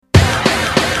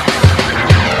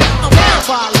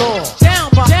Good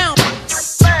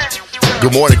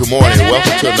morning.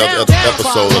 Welcome to another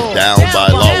episode of Down by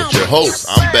Law with your host.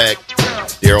 I'm back,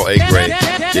 Daryl A. Gray,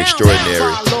 the extraordinary,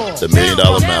 the $1 million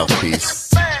mouthpiece,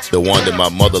 the one that my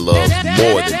mother loves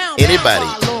more than anybody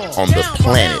on the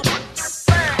planet.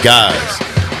 Guys,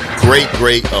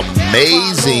 great,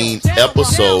 amazing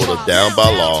episode of Down by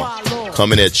Law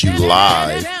coming at you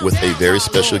live with a very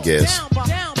special guest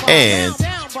and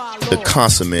the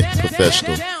consummate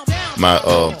professional, my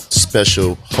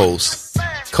special host,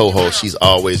 co-host. She's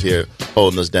always here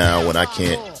holding us down when I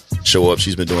can't show up.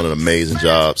 She's been doing an amazing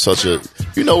job.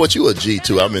 You know what? You a G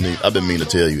too. I've been meaning to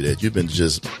tell you that. You've been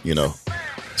just,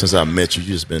 since I met you,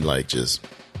 you've just been like just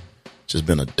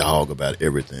been a dog about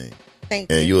everything. Thank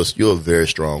you. And you're a very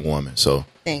strong woman. So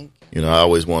thank you. I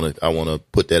want to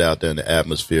put that out there in the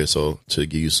atmosphere, so to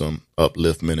give you some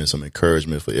upliftment and some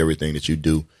encouragement for everything that you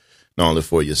do, not only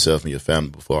for yourself and your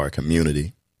family, but for our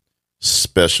community.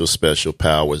 Special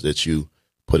powers that you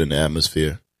put in the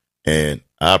atmosphere, and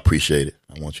I appreciate it.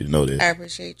 I want you to know that. I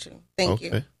appreciate you. Thank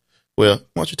you. Well, why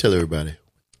don't you tell everybody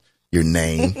your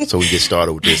name so we get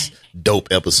started with this dope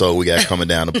episode we got coming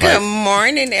down the pipe. Good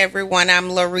morning, everyone. I'm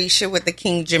LaRicha with the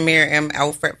King Jameer M.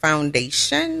 Alfred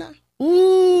Foundation.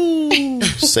 Ooh,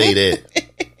 say that.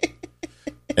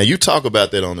 And you talk about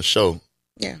that on the show.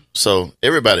 Yeah. So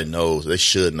everybody knows, they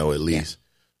should know at least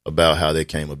about how they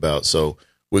came about. So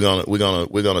we're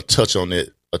gonna touch on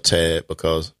it a tad,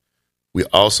 because we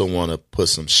also want to put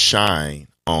some shine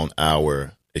on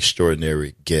our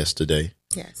extraordinary guest today.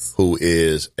 Yes. Who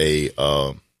is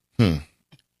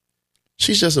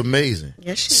she's just amazing.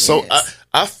 Yes, she so is.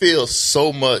 I feel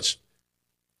so much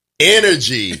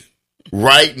energy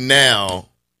right now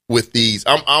with these.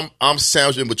 I'm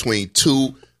sandwiched in between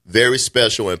two very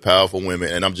special and powerful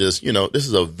women, and I'm just, this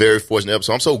is a very fortunate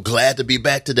episode. I'm so glad to be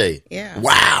back today. Yeah.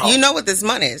 Wow. You know what this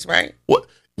month is, right? What?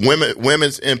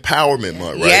 Women's Empowerment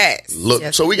Month, right? Yes. Look,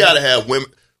 yes, so we got to have women.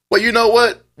 Well, you know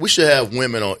what? We should have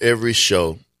women on every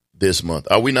show this month.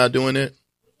 Are we not doing it?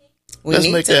 Let's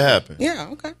make that happen. Yeah,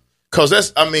 okay.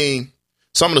 Because some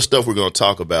of the stuff we're going to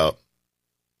talk about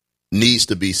needs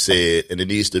to be said, and it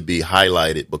needs to be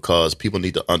highlighted, because people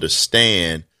need to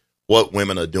understand what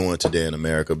women are doing today in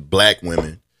America, Black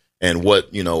women, and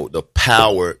what, the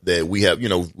power that we have.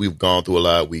 We've gone through a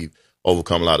lot. We've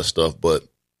overcome a lot of stuff, but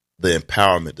the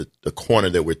empowerment, the corner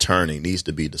that we're turning needs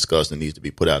to be discussed and needs to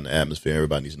be put out in the atmosphere.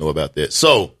 Everybody needs to know about that.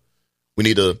 So we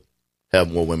need to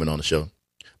have more women on the show.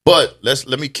 But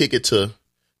let me kick it to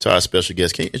our special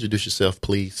guest. Can you introduce yourself,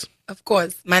 please? Of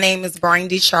course. My name is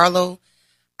Brandi Charlot.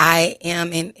 I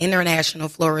am an international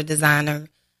floral designer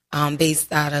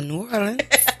based out of New Orleans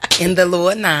in the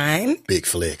Lower 9. Big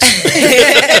flex.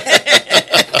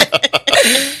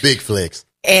 Big flex.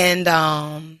 And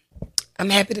I'm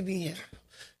happy to be here.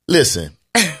 Listen.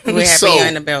 We're happy you're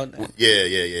in the building.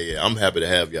 Yeah. I'm happy to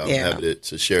have y'all. Yeah. I'm happy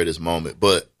to share this moment.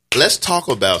 But let's talk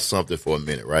about something for a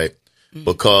minute, right? Mm-hmm.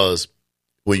 Because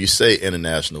when you say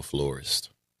international florist,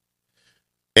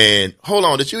 and hold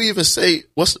on, did you even say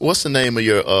what's the name of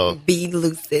your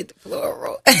Blucid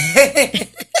Floral?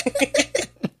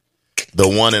 The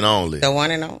one and only. The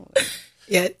one and only.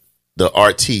 Yeah. The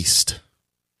artiste.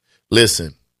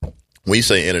 Listen, when you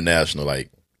say international, like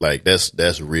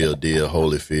that's real deal,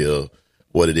 Holyfield,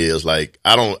 what it is. Like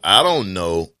I don't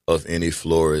know of any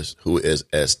florist who is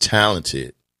as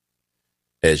talented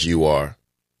as you are.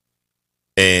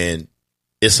 And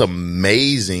it's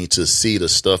amazing to see the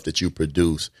stuff that you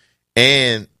produce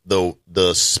and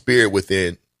the spirit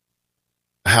within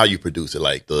how you produce it,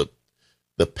 like the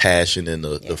passion and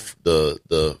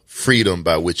the freedom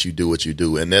by which you do what you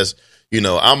do. And that's,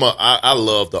 I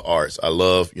love the arts. I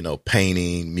love,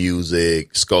 painting,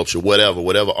 music, sculpture,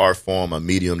 whatever art form or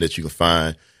medium that you can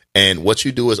find. And what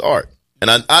you do is art. And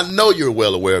I know you're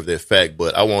well aware of that fact,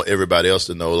 but I want everybody else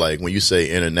to know, like, when you say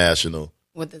international.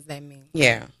 What does that mean?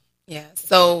 Yeah. Yeah.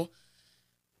 So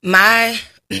my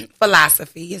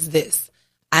philosophy is this.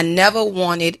 I never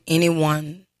wanted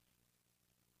anyone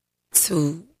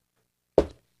to,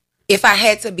 if I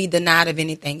had to be denied of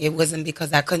anything, it wasn't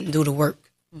because I couldn't do the work.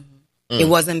 Mm-hmm. It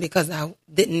wasn't because I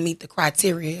didn't meet the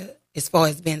criteria as far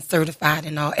as being certified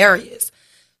in all areas.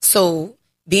 So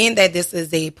being that this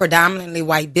is a predominantly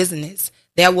white business,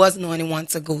 there was no anyone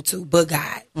to go to but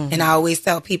God. Mm-hmm. And I always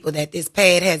tell people that this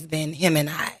path has been him and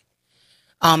I.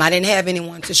 I didn't have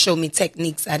anyone to show me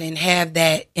techniques. I didn't have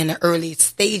that in the early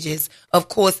stages. Of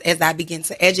course, as I began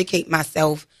to educate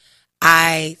myself,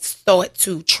 I started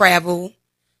to travel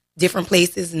different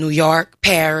places, New York,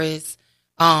 Paris,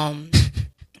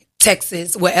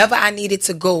 Texas, wherever I needed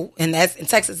to go. And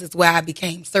Texas is where I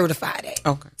became certified at.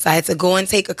 Okay. So I had to go and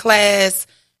take a class,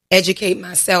 educate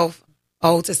myself,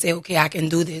 to say, okay, I can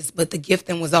do this, but the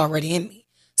gifting was already in me.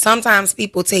 Sometimes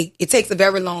it takes a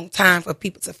very long time for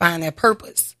people to find their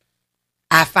purpose.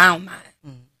 I found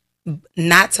mine.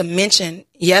 Not to mention,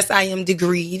 yes, I am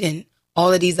degreed and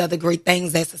all of these other great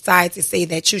things that society say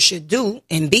that you should do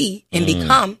and be and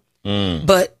become.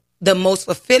 But the most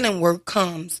fulfilling work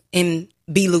comes in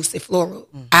Blucid Floral.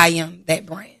 I am that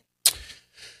brand.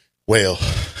 Well,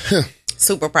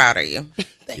 super proud of you.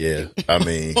 Yeah, I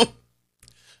mean,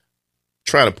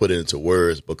 trying to put it into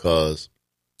words because,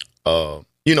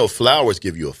 flowers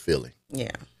give you a feeling.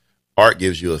 Yeah. Art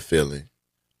gives you a feeling.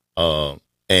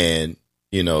 And,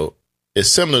 it's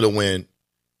similar to when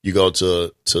you go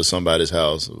to somebody's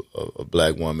house, a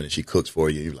black woman, and she cooks for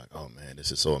you. You're like, oh, man,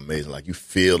 this is so amazing. Like, you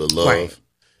feel the love. Right.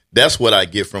 That's what I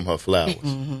get from her flowers.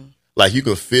 Like, you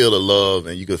can feel the love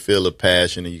and you can feel the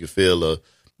passion and you can feel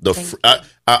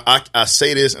I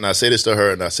say this and I say this to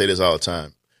her and I say this all the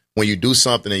time. When you do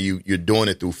something and you're doing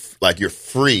it through, like, you're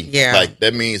free. Yeah. Like,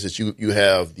 that means that you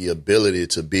have the ability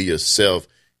to be yourself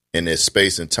in that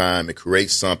space and time and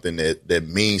create something that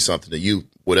means something to you,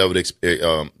 whatever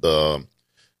the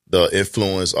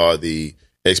influence or the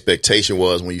expectation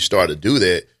was when you start to do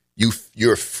that.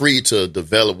 You're free to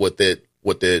develop what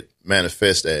that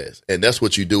manifests as, and that's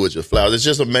what you do with your flowers. It's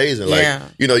just amazing. Like,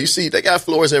 you see, they got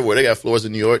flowers everywhere. They got flowers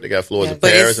in New York. They got flowers in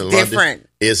Paris and London.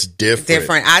 It's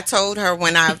different. I told her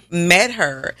when I met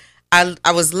her,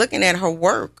 I was looking at her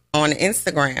work on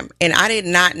Instagram, and I did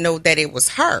not know that it was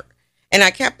her. And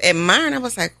I kept admiring. I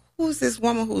was like, who's this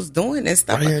woman who's doing this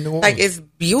stuff? Like, it's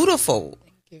beautiful.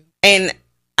 Thank you. And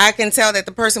I can tell that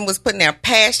the person was putting their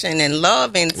passion and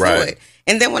love into it.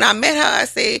 And then when I met her, I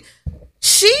said,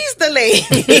 she's the lady.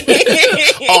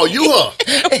 Oh, you are.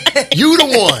 You the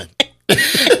one.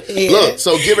 Look,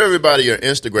 so give everybody your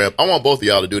Instagram. I want both of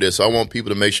y'all to do this. So I want people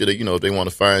to make sure that, if they want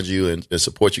to find you and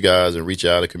support you guys and reach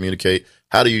out and communicate.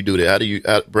 How do you do that?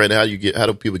 Brandi, how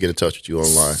do people get in touch with you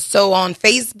online? So on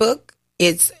Facebook,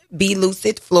 it's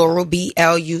Blucid Floral,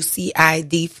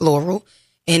 BLUCID Floral.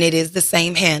 And it is the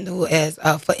same handle as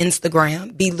for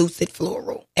Instagram, Blucid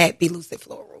Floral, at Blucid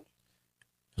Floral.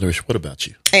 LaRicha, what about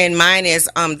you? And mine is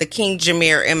the King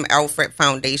Jameer M. Alfred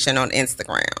Foundation on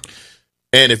Instagram.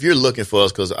 And if you're looking for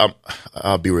us, because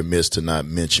I'll be remiss to not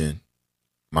mention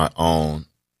my own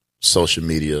social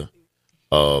media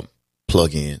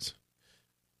plugins.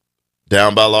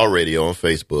 Down by Law Radio on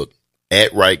Facebook,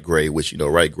 at Wright Gray, which,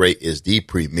 Wright Gray is the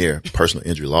premier personal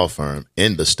injury law firm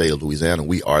in the state of Louisiana.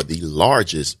 We are the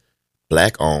largest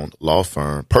Black-owned law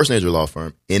firm, personal injury law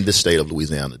firm in the state of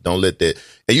Louisiana. Don't let that,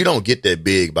 and you don't get that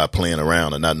big by playing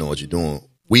around and not knowing what you're doing.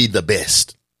 We the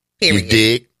best. Period. You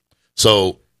dig?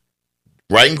 So,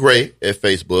 Wright Gray at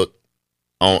Facebook.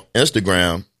 On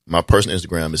Instagram, my personal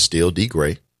Instagram is still D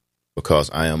Gray because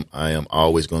I am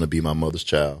always going to be my mother's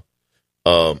child.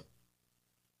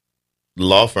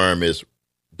 Law firm is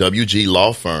WG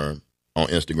Law Firm on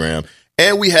Instagram.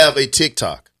 And we have a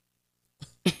TikTok.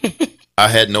 I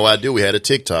had no idea we had a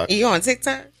TikTok. You on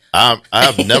TikTok?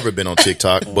 I've never been on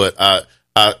TikTok, but I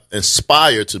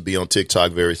aspire to be on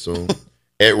TikTok very soon.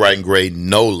 At Wright Gray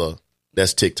NOLA.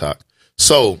 That's TikTok.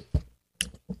 So,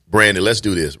 Brandi, let's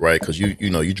do this, right? Because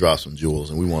you dropped some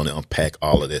jewels and we want to unpack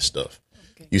all of that stuff.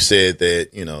 Okay. You said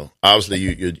that, obviously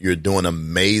you're doing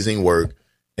amazing work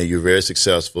and you're very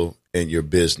successful in your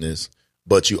business,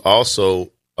 but you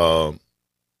also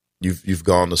you've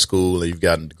gone to school and you've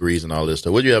gotten degrees and all this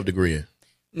stuff. What do you have a degree in?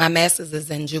 My master's is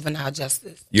in juvenile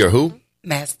justice. You're who?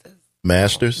 Master's.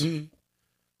 Master's? Mm-hmm.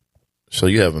 So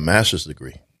you have a master's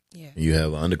degree. Yeah. And you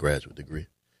have an undergraduate degree.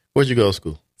 Where'd you go to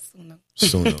school?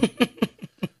 Suno.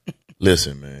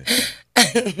 Listen, man.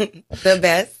 The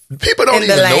best. People don't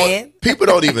even know. People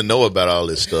don't even know about all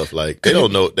this stuff. Like they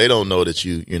don't know that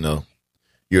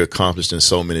you're accomplished in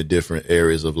so many different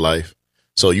areas of life.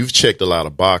 So you've checked a lot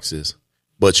of boxes,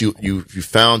 but you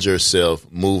found yourself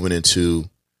moving into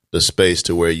the space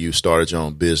to where you started your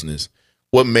own business.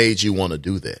 What made you want to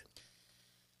do that?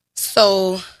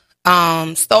 So,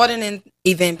 starting in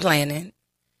event planning,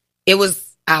 I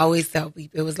always tell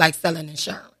people, it was like selling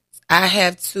insurance. I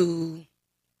have to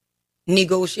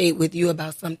negotiate with you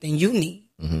about something you need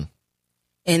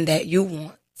and that you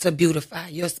want to beautify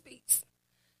your space.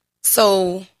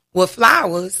 So with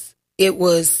flowers,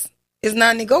 it's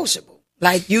non-negotiable.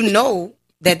 Like,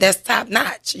 that's top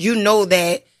notch. You know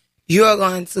that you're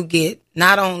going to get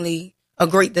not only a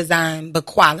great design, but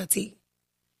quality.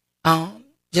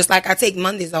 Just like I take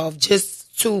Mondays off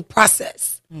just to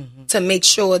process, to make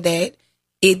sure that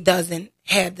it doesn't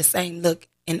have the same look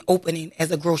and opening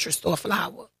as a grocery store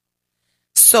flower.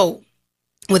 So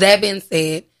with that being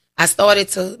said, I started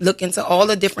to look into all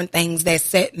the different things that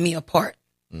set me apart.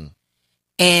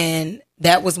 And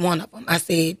that was one of them. I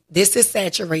said, this is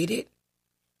saturated.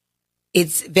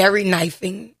 It's very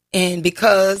knifing. And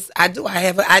because I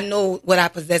know what I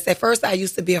possess. At first, I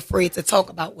used to be afraid to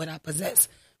talk about what I possess,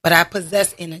 but I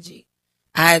possess energy.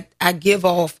 I give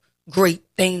off great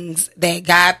things that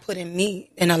God put in me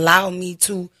and allow me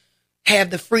to have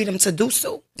the freedom to do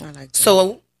so. I like that.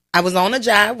 So I was on a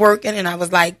job working and I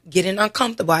was like getting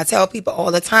uncomfortable. I tell people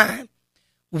all the time,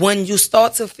 when you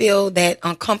start to feel that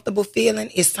uncomfortable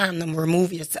feeling, it's time to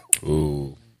remove yourself.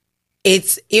 Ooh.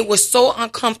 It was so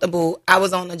uncomfortable. I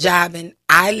was on a job and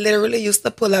I literally used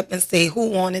to pull up and say, who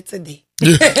wanted today?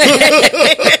 You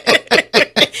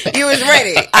was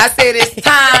ready. I said, it's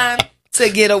time to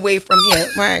get away from here.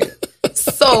 Right.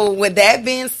 So with that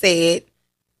being said,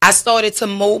 I started to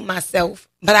mold myself,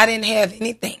 but I didn't have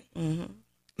anything. Mm-hmm.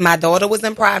 My daughter was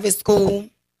in private school.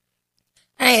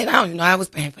 I don't even know I was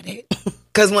paying for that.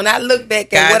 Because when I look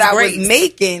back at what I was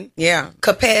making,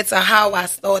 compared to how I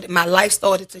started, my life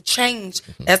started to change.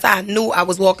 That's how I knew I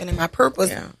was walking in my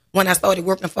purpose when I started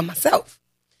working for myself.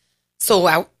 So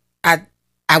I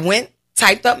went,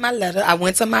 typed up my letter. I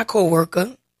went to my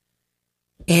coworker,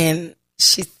 and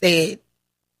she said,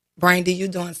 Brandi, you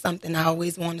doing something I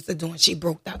always wanted to do. And she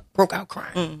broke out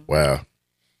crying. Wow.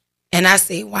 And I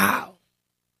said, wow.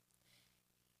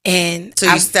 And so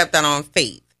you stepped out on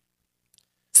faith.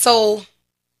 So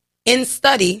in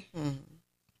study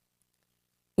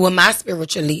with my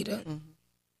spiritual leader,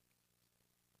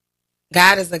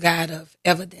 God is a God of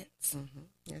evidence.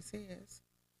 Yes, he is.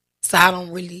 So I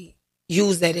don't really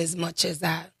use that as much as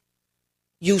I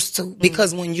used to,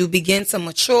 because when you begin to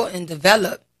mature and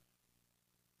develop,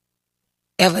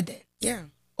 evidence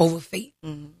over faith.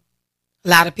 A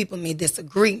lot of people may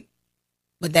disagree,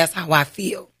 but that's how I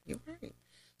feel. You're right.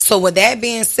 So with that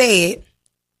being said,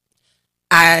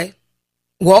 I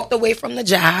walked away from the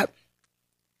job,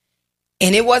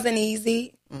 and it wasn't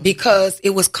easy because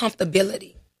it was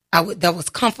comfortability. That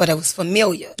was comfort, that was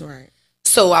familiar. Right.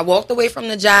 So I walked away from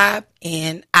the job,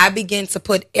 and I began to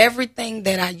put everything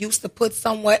that I used to put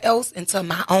somewhere else into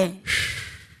my own.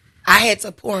 I had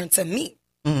to pour into me.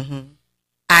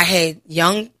 I had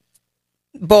young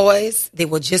boys. They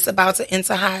were just about to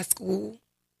enter high school,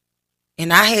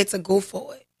 and I had to go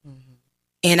for it.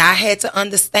 And I had to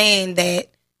understand that,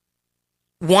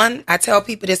 one, I tell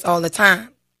people this all the time,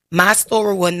 my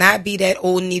story will not be that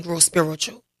old Negro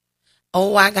spiritual.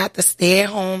 Oh, I got to stay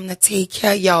at home to take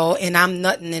care of y'all, and I'm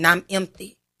nothing, and I'm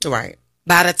empty. Right.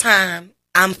 By the time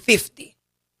I'm 50,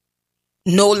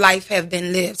 no life have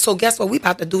been lived. So guess what? We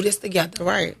about to do this together.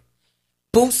 Right.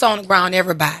 Boots on the ground,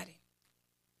 everybody.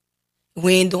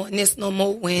 We ain't doing this no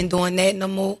more. We ain't doing that no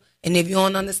more. And if you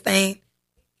don't understand,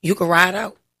 you can ride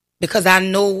out. Because I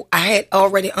know I had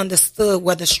already understood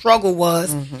what the struggle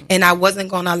was, and I wasn't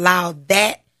going to allow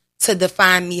that to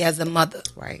define me as a mother.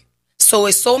 Right. So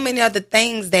it's so many other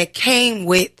things that came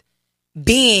with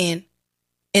being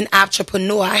an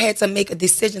entrepreneur. I had to make a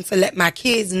decision to let my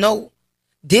kids know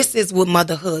this is what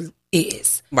motherhood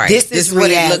is. Right. This is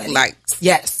what reality. it looked like.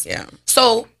 Yes. Yeah.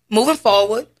 So moving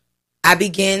forward, I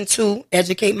began to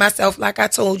educate myself, like I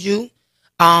told you.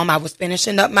 I was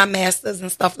finishing up my master's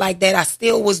and stuff like that. I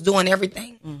still was doing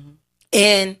everything.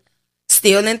 And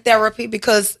still in therapy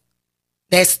because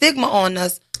there's stigma on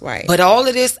us. Right. But all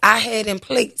of this I had in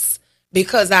place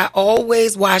because I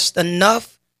always watched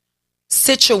enough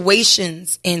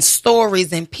situations and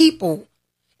stories and people.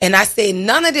 And I said,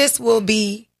 none of this will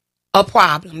be a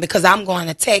problem because I'm going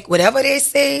to take whatever they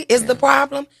say is the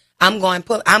problem. I'm going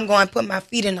to put my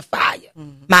feet in the fire,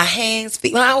 my hands,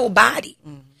 feet, my whole body.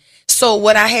 So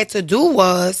what I had to do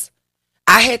was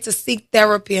I had to seek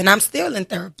therapy, and I'm still in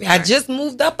therapy. Right. I just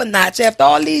moved up a notch after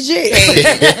all these years.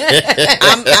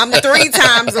 I'm 3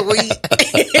 times a week. So,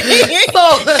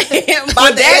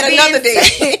 but that another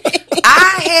day,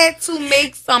 I had to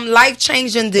make some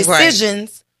life-changing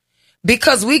decisions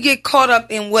because we get caught up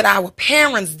in what our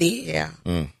parents did. Yeah.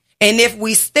 And if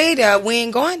we stay there, we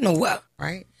ain't going nowhere.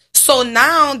 Right. So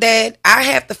now that I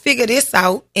have to figure this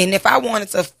out, and if I wanted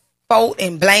to fault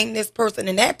and blame this person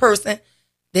and that person,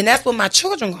 then that's what my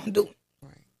children gonna do.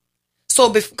 Right. So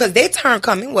because they turn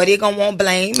coming, they gonna want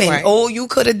blame and oh, you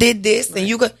could have did this and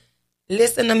you could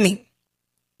listen to me.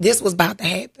 This was about to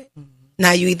happen.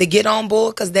 Now you either get on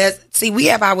board because we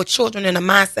have our children in a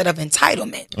mindset of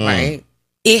entitlement. Right.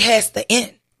 It has to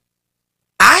end.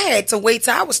 I had to wait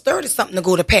till I was 30 something to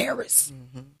go to Paris.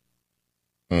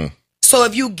 So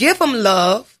if you give them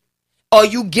love or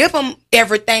you give them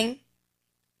everything,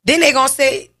 then they gonna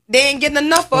say they ain't getting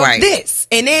enough of this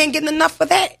and they ain't getting enough of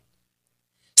that.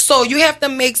 So So you have to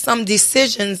make some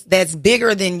decisions that's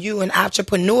bigger than you in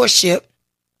entrepreneurship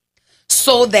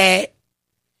so that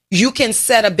you can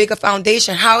set a bigger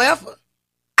foundation. However,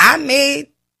 I made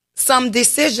some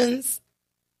decisions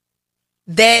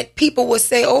that people would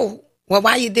say, oh, well,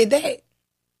 why you did that?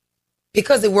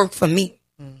 Because it worked for me.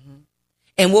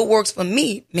 And what works for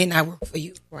me may not work for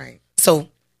you. Right. So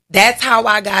that's how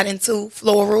I got into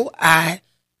Floral.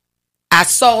 I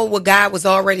saw what God was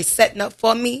already setting up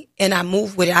for me, and I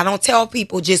moved with it. I don't tell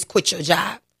people just quit your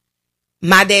job.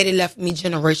 My daddy left me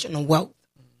generational wealth.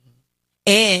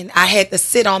 And I had to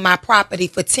sit on my property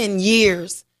for 10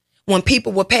 years when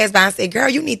people would pass by and say, girl,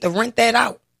 you need to rent that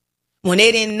out. When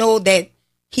they didn't know that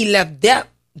he left debt,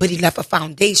 but he left a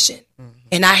foundation.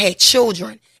 And I had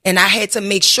children, and I had to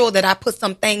make sure that I put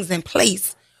some things in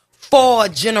place for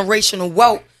generational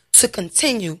wealth to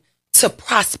continue to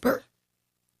prosper.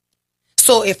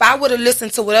 So if I would have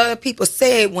listened to what other people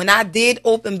said when I did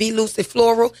open Blucid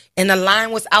Floral and the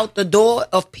line was out the door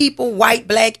of people, white,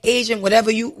 black, Asian,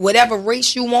 whatever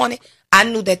race you wanted, I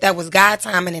knew that was God's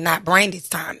timing and not Brandi's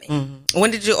timing.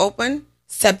 When did you open?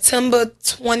 September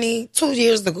 22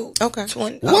 years ago. Okay.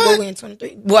 I'll go in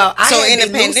 23. Well, I So had in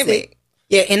the Blucid. pandemic?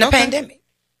 Yeah, in the pandemic.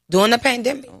 During the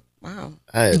pandemic. Wow.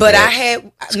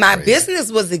 My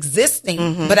business was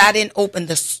existing, but I didn't open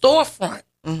the storefront.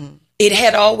 It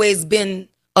had always been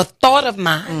a thought of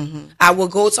mine. I would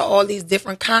go to all these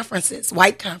different conferences,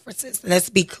 white conferences. Let's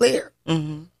be clear.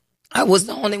 I was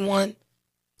the only one.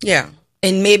 Yeah.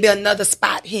 And maybe another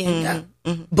spot here and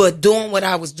there. But doing what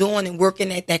I was doing and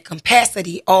working at that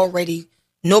capacity already,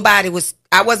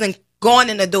 I wasn't going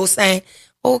in the door saying,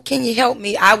 oh, can you help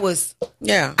me? I was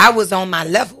on my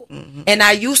level. And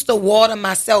I used to water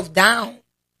myself down,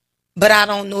 but I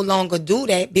don't no longer do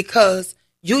that because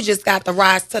you just got to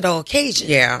rise to the occasion.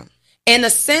 Yeah. In a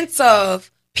sense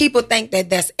of people think that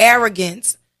that's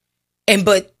arrogance.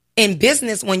 But in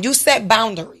business, when you set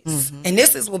boundaries, and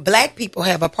this is what black people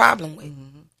have a problem with.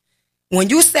 When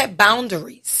you set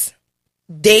boundaries,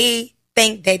 they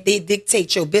think that they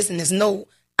dictate your business. No,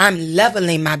 I'm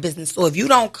leveling my business. So if you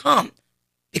don't come,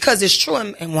 because it's true,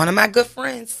 and one of my good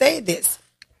friends said this,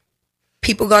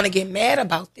 people going to get mad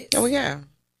about this. Oh, yeah.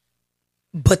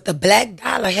 But the black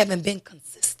dollar haven't been consistent.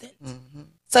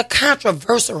 It's a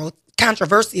controversial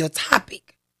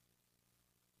topic.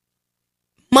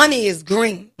 Money is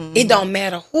green. It don't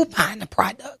matter who buying the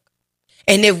product.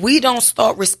 And if we don't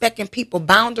start respecting people's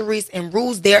boundaries and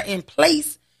rules, they're in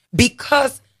place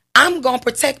because I'm going to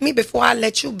protect me before I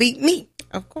let you beat me.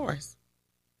 Of course.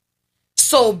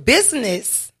 So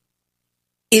business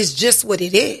is just what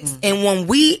it is. And when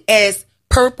we as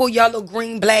purple, yellow,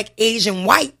 green, black, Asian,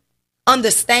 white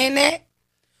understand that,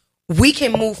 we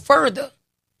can move further.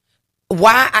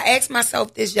 Why? I asked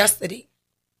myself this yesterday.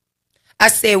 I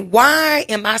said, why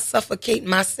am I suffocating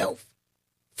myself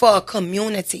for a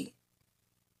community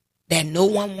that no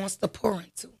one wants to pour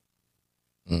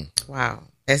into? Wow.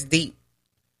 That's deep.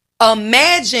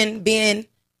 Imagine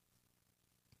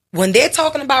when they're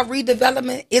talking about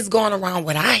redevelopment, it's going around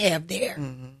what I have there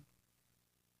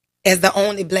as the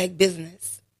only black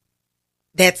business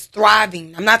that's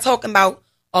thriving. I'm not talking about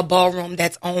a ballroom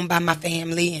that's owned by my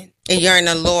family. And you're in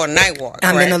the Lower Ninth Ward,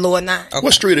 I'm in the Lower Ninth. Okay.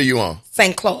 What street are you on?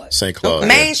 St. Claude. St. Claude.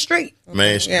 Main Street.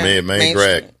 Main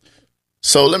drag.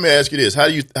 So let me ask you this. How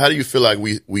do you feel like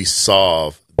we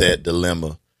solve that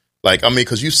dilemma? Like, I mean,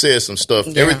 because you said some stuff.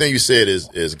 Yeah. Everything you said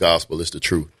is gospel. It's the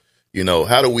truth. You know,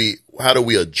 how do we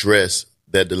address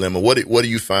that dilemma? What do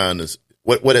you find is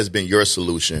what has been your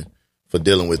solution for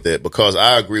dealing with that? Because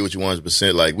I agree with you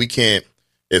 100%. Like, we can't,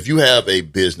 if you have a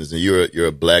business and you're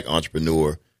a black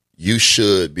entrepreneur, you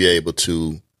should be able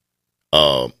to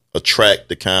attract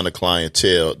the kind of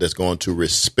clientele that's going to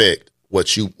respect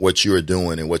what you are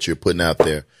doing and what you're putting out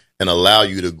there, and allow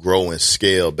you to grow and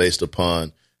scale based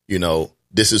upon, you know,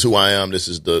 this is who I am. This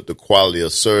is the quality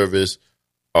of service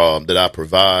that I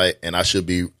provide, and I should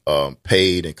be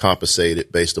paid and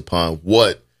compensated based upon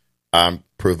what I'm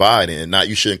providing, and not,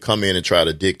 you shouldn't come in and try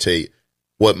to dictate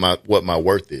what my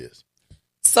worth is.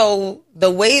 So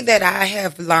the way that I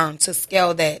have learned to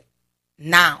scale that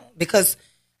now, because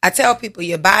I tell people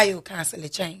your bio constantly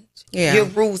change, your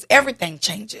rules, everything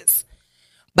changes.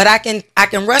 But I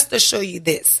can rest assure you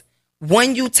this: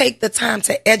 when you take the time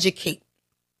to educate,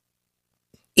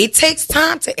 it takes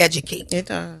time to educate. It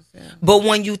does. Yeah. But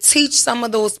when you teach some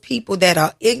of those people that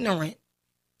are ignorant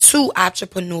to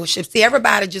entrepreneurship, see,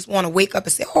 everybody just want to wake up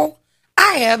and say, "Oh,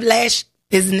 I have lash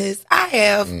business. I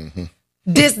have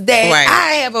this, that.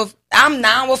 Right. I'm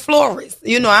now a florist.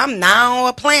 You know, I'm now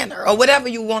a planner, or whatever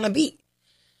you want to be."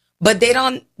 But they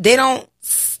don't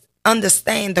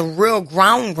understand the real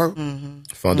groundwork.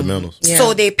 Fundamentals. Yeah.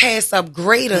 So they pass up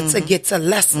greater to get to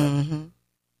lesser.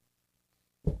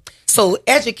 So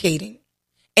educating.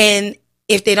 And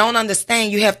if they don't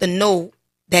understand, you have to know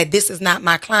that this is not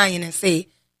my client and say,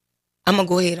 I'm going to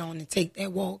go ahead on and take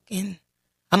that walk and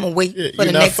I'm going to wait for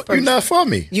the next person. You're not for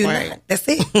me. You're Right. not. That's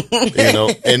it. You know,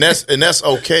 and that's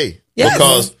okay.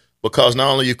 Yes. Because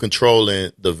not only you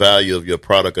controlling the value of your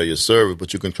product or your service,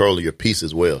 but you're controlling your peace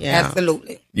as well. Yeah.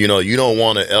 Absolutely. You know, you don't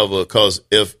want to ever, because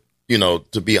if, you know,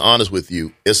 to be honest with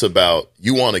you, it's about,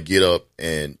 you want to get up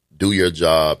and do your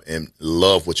job and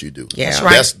love what you do. Yeah. That's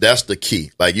right. That's the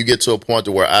key. Like, you get to a point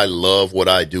to where I love what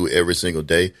I do every single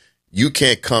day. You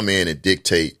can't come in and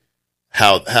dictate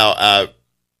how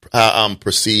I'm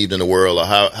perceived in the world or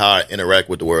how I interact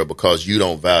with the world because you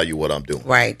don't value what I'm doing.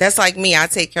 Right. That's like me. I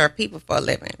take care of people for a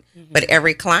living, but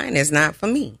every client is not for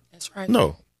me. That's right.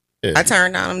 No. Yeah. I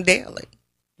turn down them daily.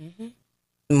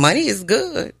 Money is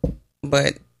good,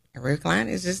 but every client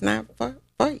is just not for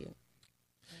you.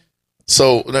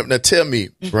 So now tell me,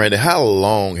 Brandi, how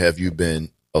long have you been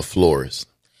a florist?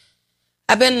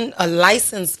 I've been a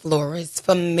licensed florist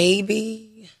for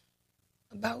maybe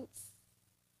about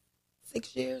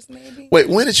 6 years, maybe. Wait,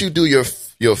 when did you do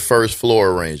your first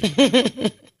floor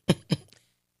arrangement?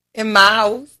 In my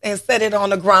house and set it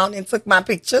on the ground and took my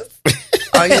pictures.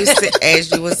 Or you sit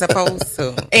as you were supposed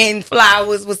to. And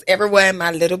flowers was everywhere in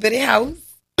my little bitty house.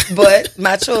 But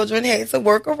my children had to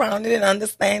work around it and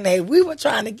understand that we were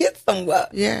trying to get somewhere.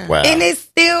 Yeah. Wow. And it's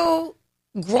still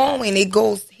growing. It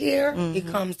goes here, it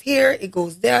comes here, it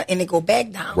goes there, and it go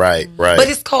back down. Right. But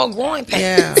it's called growing pains.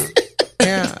 Yeah.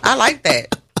 Yeah. I like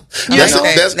that.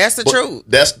 That's the but truth.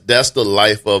 That's the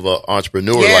life of an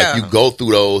entrepreneur. Yeah. Like, you go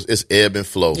through those, it's ebb and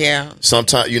flow. Yeah.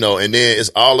 Sometimes, you know, and then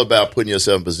it's all about putting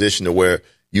yourself in a position to where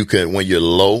you can, when you're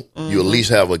low, you at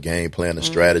least have a game plan and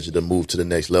strategy to move to the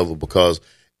next level, because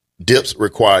dips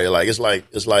require, like, it's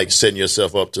like setting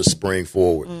yourself up to spring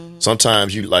forward.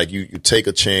 Sometimes you take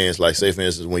a chance, like, say for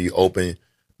instance, when you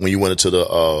went into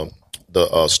the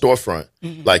storefront,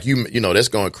 like, you know, that's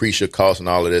going to increase your cost and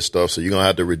all of that stuff. So you're going to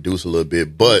have to reduce a little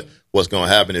bit, but what's going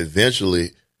to happen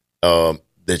eventually,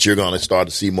 that you're going to start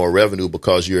to see more revenue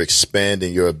because you're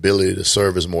expanding your ability to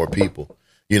service more people.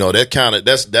 You know,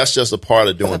 that's just a part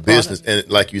of doing business. And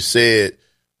like you said,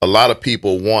 a lot of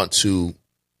people want to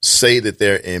say that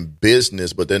they're in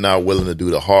business, but they're not willing to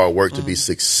do the hard work to be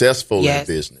successful in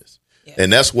business. Yes.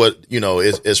 And that's what, you know,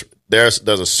 there's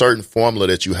a certain formula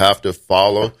that you have to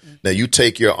follow. Now, you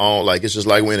take your own, like, it's just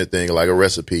like anything, like a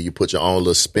recipe, you put your own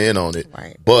little spin on it.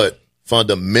 Right. But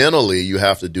fundamentally, you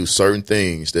have to do certain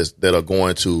things that are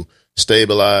going to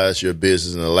stabilize your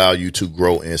business and allow you to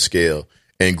grow and scale.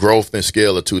 And growth and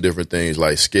scale are two different things.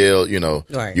 Like, scale, you know,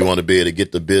 you want to be able to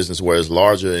get the business where it's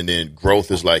larger, and then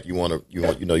growth is like you want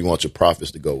your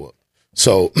profits to go up.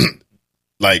 So,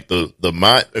 like, the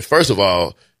mind. First of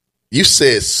all, you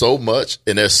said so much,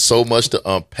 and there's so much to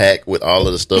unpack with all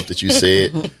of the stuff that you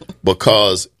said,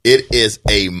 because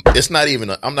it's not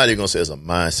even. I'm not even gonna say it's a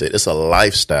mindset. It's a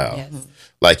lifestyle. Yes.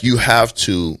 Like, you have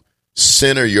to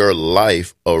center your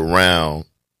life around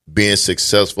being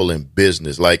successful in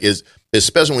business. Like,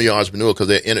 especially when you're an entrepreneur, because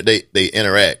they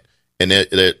interact, and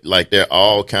they're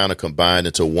all kind of combined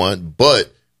into one. But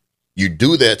you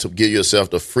do that to give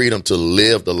yourself the freedom to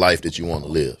live the life that you want to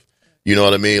live. You know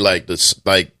what I mean? Like,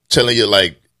 telling you,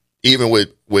 like, even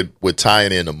with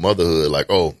tying in the motherhood, like,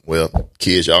 oh, well,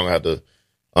 kids, y'all gonna have to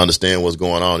understand what's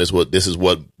going on. This is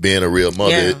what being a real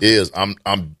mother is.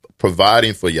 I'm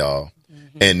providing for y'all,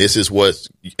 and this is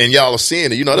and y'all are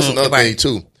seeing it. You know, that's another thing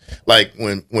too. Like,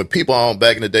 when people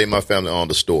back in the day, my family owned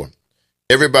a store.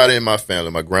 Everybody in my family,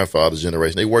 my grandfather's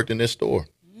generation, they worked in this store.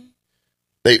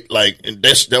 They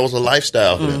that was a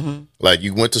lifestyle for them. Like,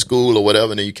 you went to school or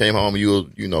whatever, and then you came home and you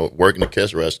were, working the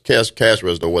cash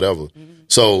register or whatever.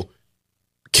 So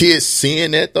kids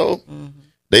seeing that though,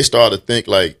 they start to think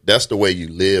like that's the way you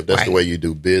live, that's the way you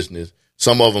do business.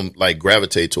 Some of them like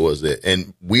gravitate towards that,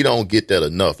 and we don't get that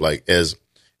enough. Like, as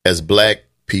Black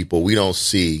people, we don't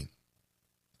see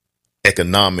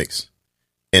economics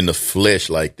in the flesh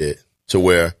like that, to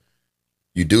where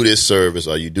you do this service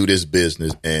or you do this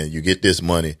business and you get this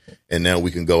money, and now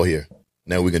we can go here.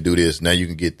 Now we can do this. Now you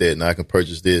can get that. Now I can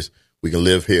purchase this. We can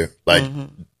live here. Like,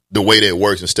 the way that it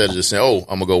works, instead of just saying, oh,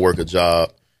 I'm going to go work a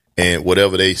job and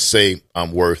whatever they say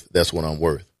I'm worth, that's what I'm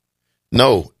worth.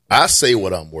 No, I say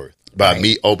what I'm worth by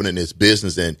me opening this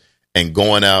business and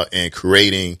going out and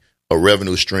creating a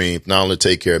revenue stream, not only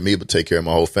take care of me, but take care of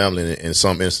my whole family, and in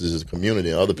some instances, the community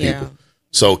and other people. Yeah.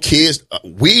 So kids,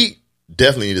 we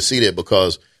definitely need to see that,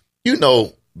 because,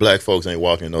 black folks ain't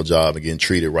walking in no job and getting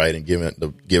treated right and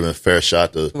given a fair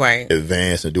shot to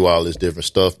advance and do all this different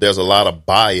stuff. There's a lot of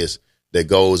bias that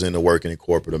goes into working in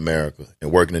corporate America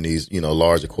and working in these,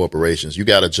 larger corporations. You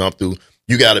got to jump through.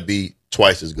 You got to be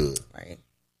twice as good. Right.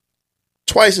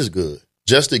 Twice as good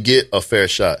just to get a fair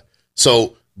shot.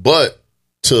 So, but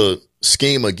to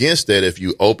scheme against that, if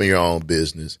you open your own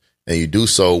business and you do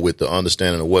so with the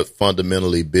understanding of what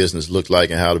fundamentally business looks like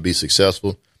and how to be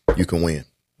successful, you can win.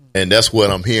 And that's what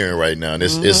I'm hearing right now. And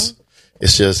it's just,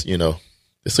 it's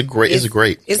great.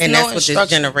 And that's what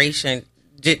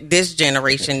this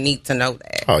generation need to know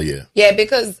that. Oh, yeah. Yeah,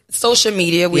 because social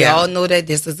media, we all know that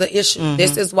this is an issue. Mm-hmm.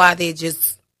 This is why they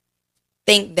just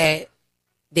think that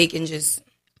they can just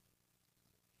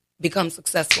become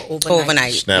succcall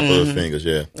overnight. Snap of the fingers,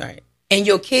 yeah. Right. And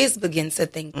your kids begin to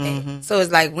think that. So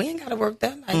it's like, we ain't got to work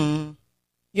that. Like,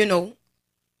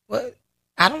 what?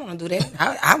 I don't want to do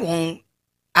that.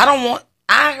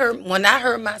 When I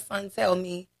heard my son tell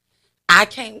me,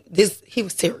 he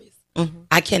was serious. Mm-hmm.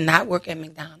 I cannot work at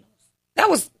McDonald's. That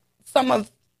was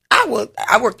I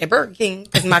worked at Burger King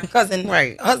because my cousin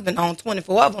husband owned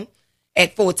 24 of them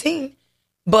at 14.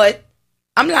 But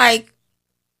I'm like,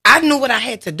 I knew what I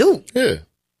had to do. Yeah.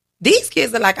 These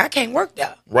kids are like, I can't work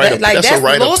there. That's a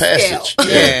rite of passage. Scale.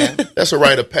 Yeah. That's a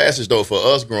rite of passage, though, for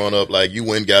us growing up. Like, you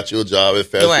went and got your job at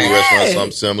fast food restaurant,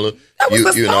 something similar. That was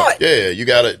the start. You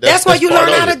got to. That's why you learn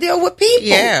how to deal with people.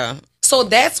 Yeah. So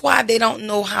that's why they don't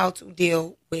know how to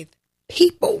deal with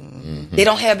people. Mm-hmm. They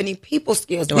don't have any people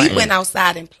skills. Right. We went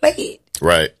outside and played.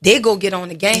 Right. They go get on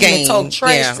the game and talk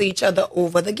trash to each other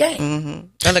over the game.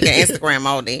 Mm-hmm. I look at Instagram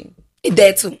all day.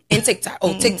 That too. And TikTok.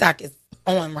 Oh, TikTok is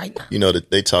on right now.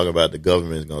 They talk about the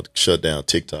government is going to shut down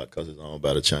TikTok because it's owned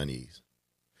by the Chinese.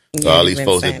 So all these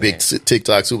folks that big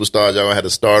TikTok superstars, y'all gonna have to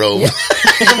start over.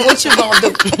 Yeah. What you gonna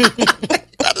do?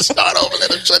 Got to start over. Let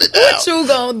them shut it down. What you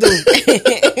gonna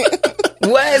do?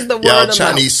 What is the word y'all about?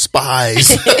 Chinese spies?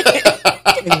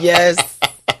 Yes.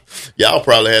 Y'all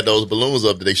probably had those balloons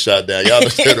up that they shot down. Y'all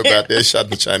heard about that? Shot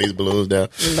the Chinese balloons down.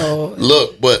 Lord.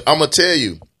 Look, but I'm gonna tell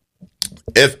you,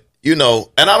 if and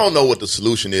I don't know what the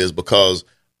solution is because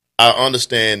I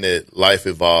understand that life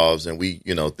evolves and we,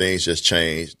 things just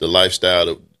change. The lifestyle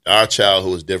of our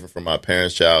childhood is different from our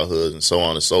parents' childhoods and so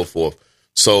on and so forth.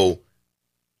 So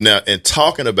now, in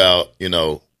talking about,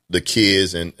 the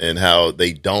kids and how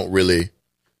they don't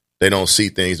see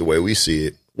things the way we see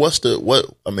it. Where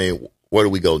do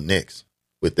we go next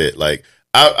with that? Like,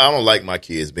 I don't like my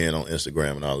kids being on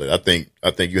Instagram and all that. I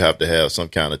think you have to have some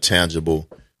kind of tangible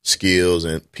skills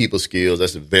and people skills.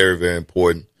 That's very, very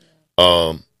important.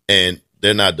 And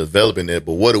they're not developing it.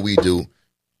 But what do we do?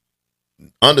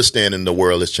 Understanding the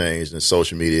world has changed and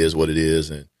social media is what it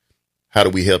is. And how do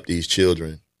we help these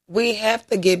children? We have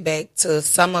to get back to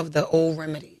some of the old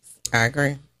remedies. I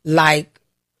agree. Like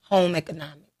home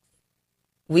economics.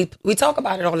 We talk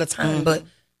about it all the time, but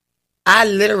I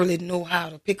literally know how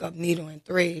to pick up needle and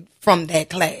thread from that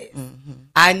class. Mm-hmm.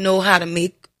 I know how to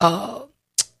make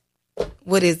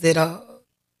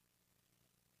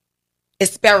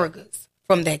asparagus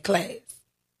from that class.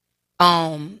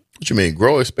 What you mean,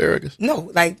 grow asparagus? No,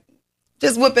 like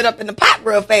just whip it up in the pot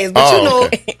real fast. But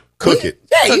okay. Cook it.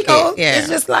 Yeah, it's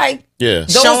just like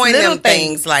showing them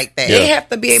things like that. They have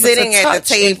to be able sitting to touch at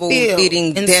the table,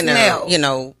 eating dinner,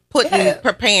 smell.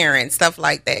 Preparing stuff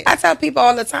like that. I tell people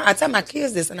all the time. I tell my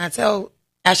kids this, and I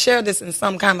share this in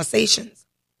some conversations.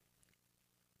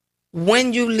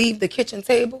 When you leave the kitchen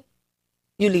table,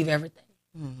 you leave everything.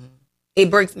 Mm-hmm. It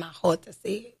breaks my heart to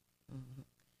say it. Mm-hmm.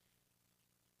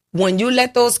 When you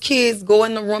let those kids go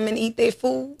in the room and eat their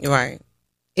food,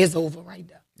 it's over right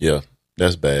there. Yeah,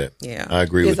 that's bad. Yeah, I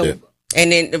agree with that. And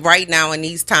then right now in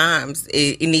these times,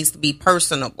 it needs to be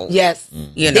personable. Yes,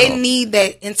 they need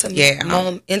that intimacy.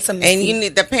 And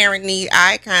the parent need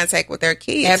eye contact with their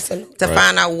kids to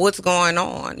find out what's going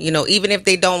on. Even if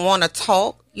they don't want to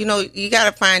talk, you got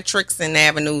to find tricks and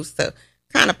avenues to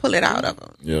kind of pull it out of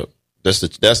them. Yeah, I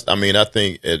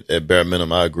think at bare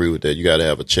minimum, I agree with that. You got to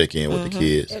have a check in with the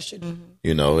kids. Yes, you do.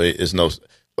 It's no.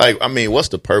 Like, what's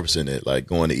the purpose in it? Like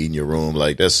going to eat in your room,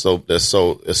 like it's so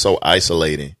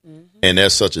isolating. And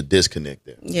there's such a disconnect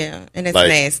there. Yeah, and it's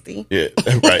nasty. Yeah,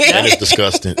 right. And it's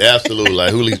disgusting.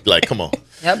 Absolutely. Like, come on.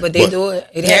 Yeah, but they do it.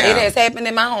 It has happened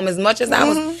in my home as much as I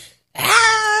was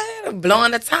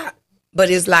blowing the top.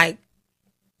 But it's like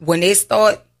when they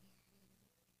start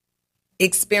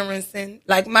experiencing,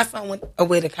 like my son went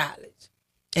away to college.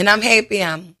 And I'm happy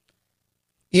I'm,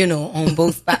 on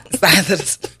both sides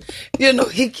of the,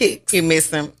 he kicks. You miss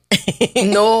him.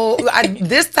 No,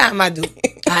 this time I do.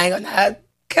 I ain't gonna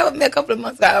killed me a couple of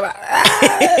months ago.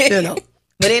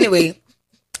 But anyway,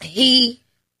 he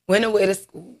went away to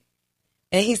school.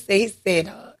 And he said,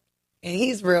 and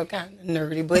he's real kind of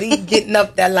nerdy, but he getting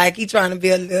up there like he trying to be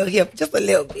a little hip, just a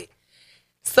little bit.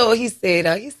 So he said,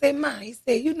 Ma, he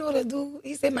said, you know the dude?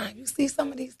 He said, Ma, you see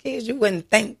some of these kids, you wouldn't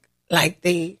think like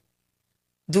they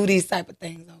do these type of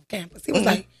things on campus. He was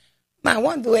like, Ma,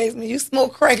 one dude asked me, you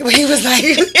smoke crack? But he was like,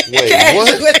 wait,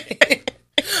 what?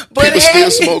 But people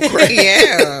still smoke crack?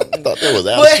 Yeah. I thought that was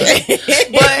outside.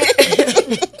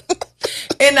 But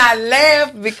and I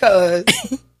laughed because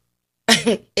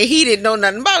he didn't know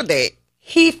nothing about that.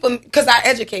 Because I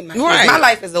educate my kids. Right. My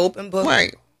life is an open book.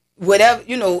 Right. Whatever,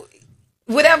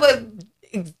 whatever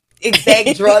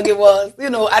exact drug it was,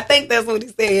 I think that's what he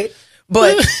said.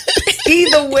 But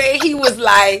either way, he was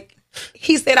like,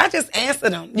 he said, I just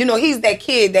answered him. He's that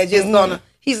kid that just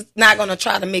he's not going to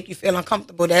try to make you feel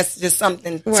uncomfortable. That's just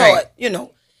something taught,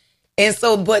 And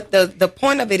so, but the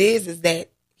point of it is that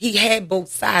he had both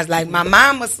sides. Like my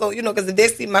mom was so, because if they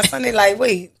see my son, they like,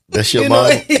 wait. That's your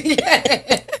mom?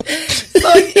 Yeah. So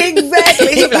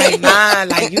exactly. He be like, Ma,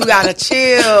 like you gotta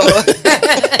chill.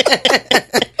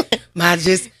 Ma,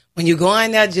 just when you go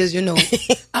in there, just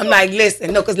I'm like,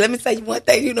 listen, no, because let me tell you one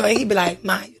thing, and he be like,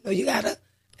 Ma, you gotta,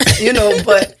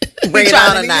 but bring it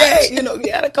on a notch.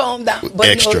 you gotta calm down. But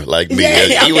extra, like me.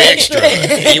 Yeah, you extra.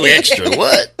 You extra.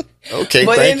 What? Okay,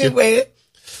 but thank anyway,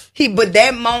 but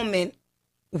that moment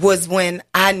was when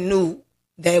I knew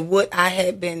that what I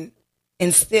had been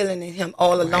instilling in him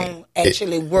all along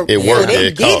actually worked. It worked. So they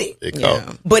It get caught. it. It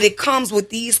caught. But it comes with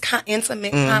these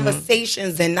intimate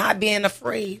conversations and not being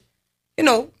afraid,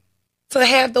 to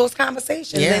have those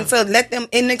conversations and to let them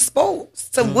expose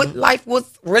to what life was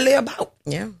really about.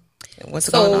 Yeah. What's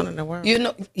going on in the world?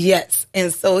 Yes.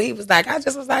 And so he was like, I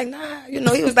just was like, nah, he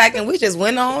was like, and we just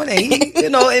went on and he,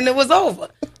 and it was over.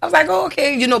 I was like, oh,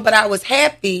 okay, but I was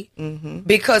happy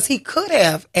because he could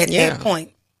have at that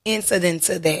point entered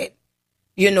into that,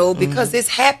 because it's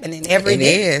happening every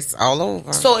day. It is all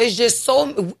over. So it's just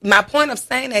my point of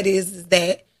saying that is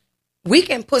that we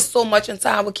can put so much into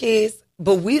our kids,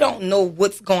 but we don't know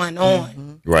what's going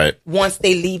on Right. once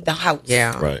they leave the house.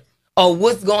 Yeah. Right. Or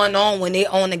what's going on when they're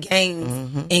on the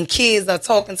games and kids are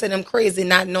talking to them crazy,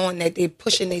 not knowing that they're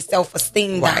pushing their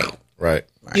self-esteem down. Right.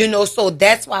 So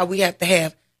that's why we have to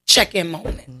have check-in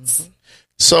moments.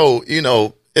 So,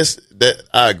 it's that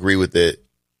I agree with that.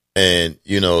 And,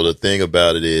 the thing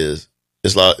about it is,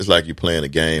 it's like you're playing a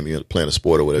game, you're playing a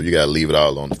sport or whatever. You got to leave it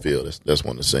all on the field. That's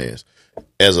one of the sayings.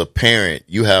 As a parent,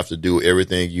 you have to do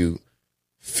everything you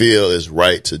feel is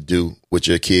right to do with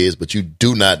your kids, but you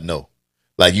do not know.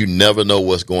 Like, you never know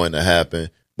what's going to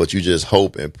happen, but you just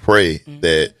hope and pray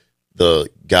that the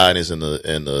guidance and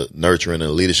the nurturing and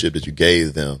the leadership that you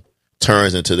gave them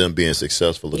turns into them being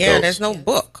successful adults. Yeah, there's no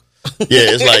book. Yeah,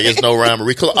 it's like it's no rhyme or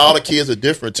reason. All the kids are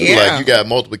different too. Yeah. Like, you got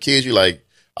multiple kids, you like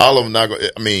all of them not going.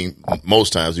 I mean,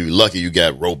 most times you're lucky you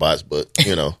got robots, but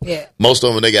most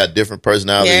of them they got different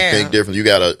personalities, think different. You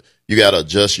gotta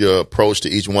adjust your approach to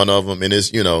each one of them, and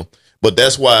it's But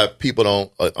that's why people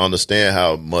don't understand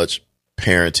how much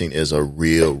parenting is a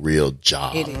real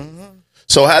job. It is.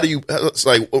 So how do you? It's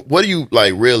like, what do you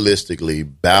like realistically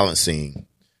balancing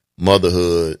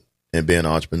motherhood and being an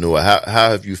entrepreneur? How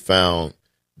have you found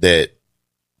that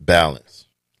balance?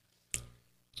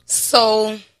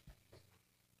 So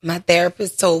my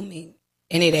therapist told me,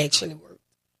 and it actually worked,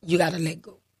 you got to let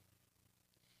go.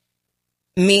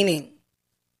 Meaning,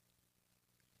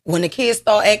 when the kids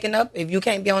start acting up, if you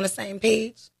can't be on the same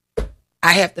page,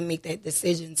 I have to make that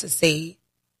decision to say,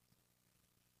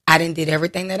 I done did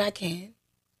everything that I can.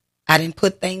 I didn't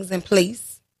put things in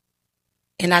place.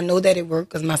 And I know that it worked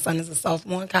because my son is a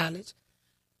sophomore in college.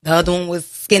 The other one was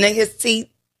skinning his teeth,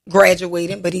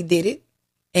 graduating, but he did it.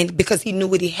 And because he knew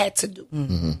what he had to do.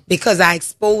 Because I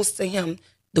exposed to him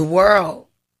the world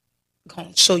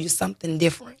going to show you something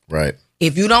different. Right.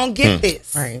 If you don't get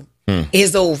this,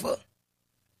 it's over.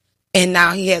 And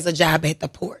now he has a job at the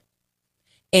port.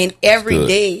 And every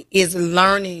day is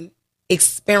learning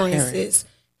experiences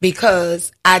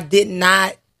because I did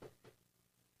not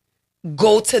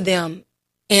go to them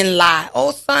and lie.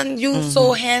 Oh, son, you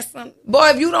so handsome. Boy,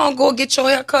 if you don't go get your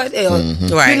hair cut,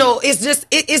 it's just,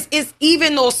 it's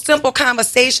even those simple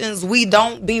conversations, we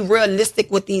don't be realistic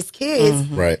with these kids.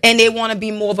 Right. And they want to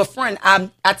be more of a friend. I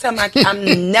tell my kids,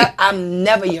 I'm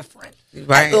never your friend.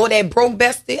 Right. Or that broke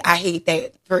bestie, I hate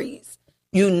that phrase.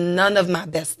 You none of my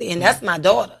bestie. And that's my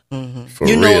daughter. For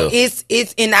real. It's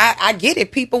and I get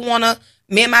it. People want to,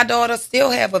 me and my daughter still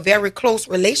have a very close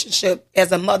relationship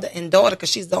as a mother and daughter because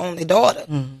she's the only daughter.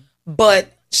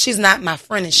 But she's not my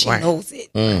friend and she knows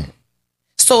it.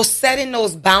 So setting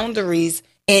those boundaries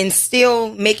and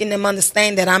still making them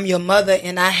understand that I'm your mother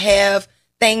and I have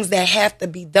things that have to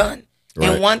be done.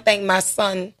 Right. And one thing my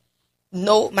sons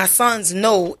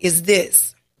know is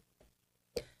this.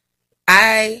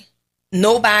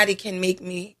 Nobody can make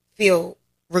me feel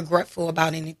regretful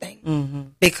about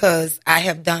anything because I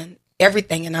have done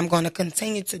everything, and I'm going to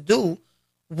continue to do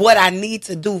what I need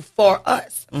to do for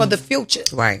us, for the future.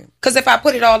 Right. Because if I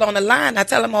put it all on the line, I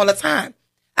tell them all the time,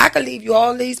 I could leave you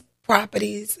all these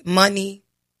properties, money,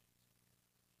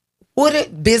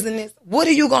 business. What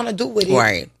are you going to do with it?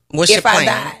 Right. What's if your plan? I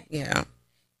die? Yeah.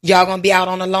 Y'all going to be out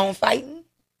on the lawn fighting?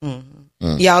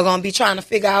 Y'all going to be trying to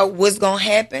figure out what's going to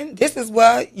happen? This is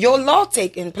where your law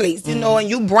taking place, you know, and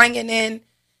you bringing in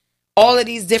all of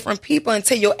these different people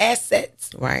into your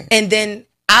assets. Right. And then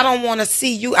I don't want to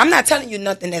see you. I'm not telling you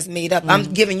nothing that's made up. I'm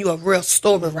giving you a real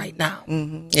story right now.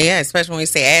 Yeah, especially when you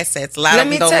say assets. A lot of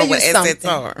them don't know what assets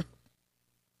are.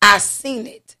 I seen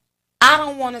it. I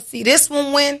don't want to see this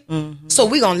one win. So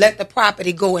we're going to let the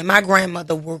property go. And my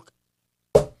grandmother worked,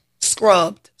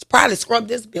 probably scrubbed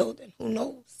this building. Who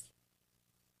knows?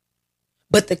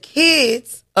 But the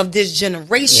kids of this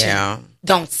generation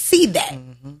don't see that.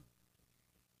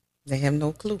 They have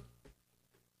no clue.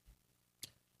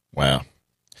 Wow.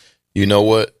 You know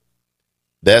what?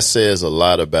 That says a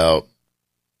lot about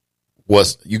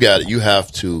you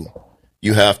have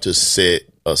to set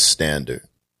a standard,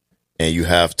 and you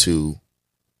have to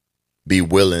be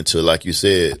willing to, like you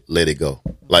said, let it go.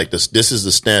 Like this is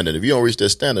the standard. If you don't reach that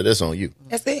standard, that's on you.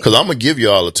 That's it. Because I'm gonna give you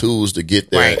all the tools to get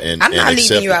there. Right. And I'm not and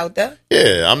leaving you out there.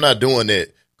 Yeah, I'm not doing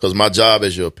that because my job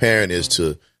as your parent is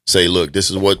to say, look,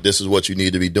 this is what you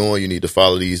need to be doing. You need to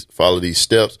follow these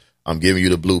steps. I'm giving you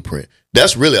the blueprint.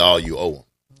 That's really all you owe them.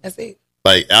 That's it.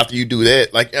 Like after you do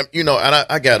that, like, you know, and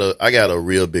I got a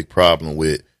real big problem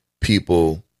with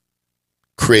people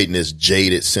creating this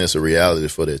jaded sense of reality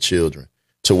for their children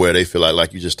to where they feel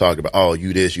like you just talked about, oh,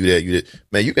 you this, you that, you that.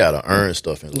 Man, you got to earn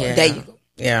stuff in life. Yeah. There you go.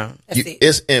 Yeah. That's it.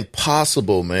 It's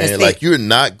impossible, man. That's like it. you're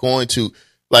not going to,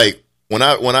 like, when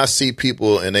I see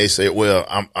people and they say, well,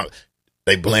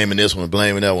 they blaming this one,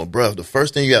 blaming that one. Bruh, the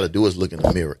first thing you got to do is look in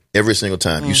the mirror every single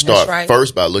time. You start right.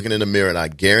 first by looking in the mirror, and I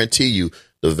guarantee you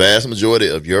the vast majority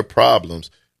of your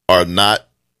problems are not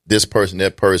this person,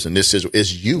 that person, this situation.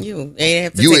 It's you. You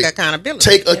have to take accountability.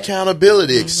 Take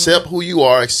accountability. Accept who you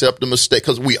are. Accept the mistake,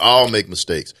 because we all make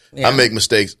mistakes. Yeah. I make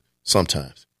mistakes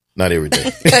sometimes, not every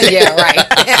day. Yeah, right.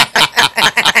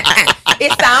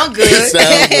 It sounds good. It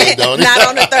sounds good, don't it? Not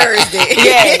on a Thursday.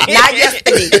 Yeah, not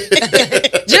yesterday.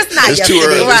 Just not It's yesterday. too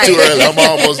early. Right. It's too early. I'm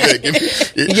almost there.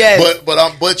 Yes.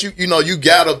 But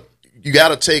you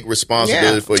gotta take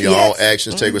responsibility for your own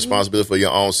actions. Take responsibility for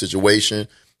your own situation.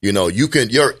 You know,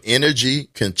 your energy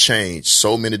can change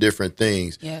so many different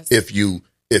things if you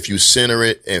center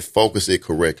it and focus it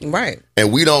correctly. Right.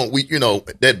 And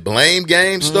that blame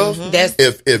game stuff.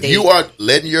 If you are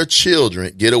letting your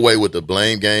children get away with the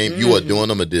blame game, you are doing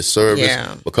them a disservice,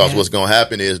 because what's going to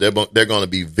happen is they're going to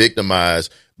be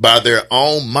victimized by their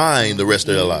own mind the rest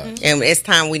of their lives. And it's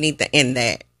time we need to end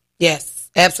that. Yes,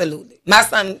 absolutely. My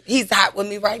son, he's hot with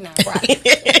me right now.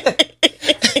 Right?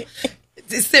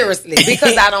 Seriously,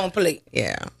 because I don't play.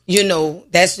 Yeah. You know,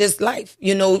 that's just life.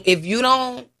 You know, if you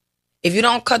don't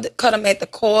cut them at the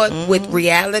cord with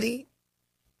reality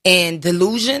and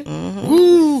delusion.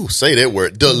 Ooh, say that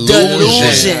word.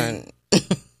 Delusion.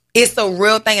 It's a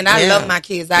real thing. And I love my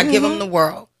kids. I give them the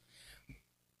world.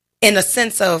 In the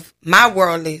sense of my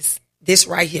world is this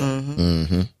right here.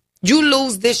 You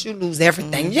lose this, you lose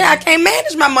everything. Yeah, I can't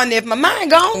manage my money if my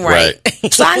mind gone. Right.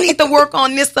 So I need to work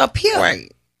on this up here. Right.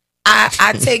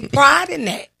 I take pride in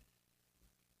that.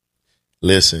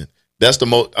 Listen, that's the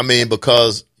most. I mean,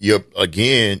 because your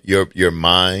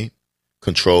mind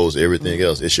controls everything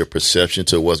else. It's your perception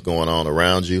to what's going on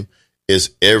around you. It's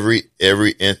every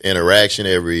interaction,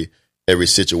 every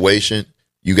situation.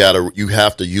 You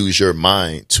have to use your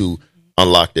mind to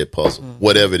unlock that puzzle,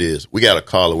 whatever it is. We got a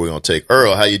caller we're gonna take.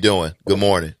 Earl, how you doing? Good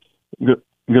morning. Good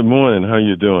morning. How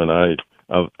you doing?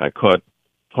 I caught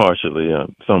partially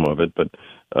some of it, but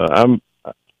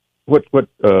what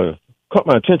caught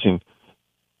my attention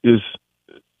is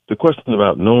the question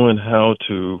about knowing how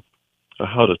to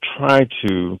try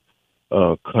to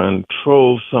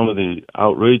control some of the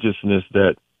outrageousness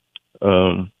that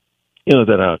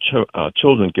that our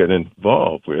children get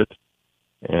involved with,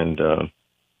 and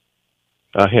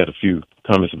I had a few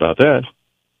comments about that.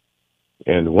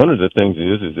 And one of the things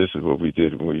is this is what we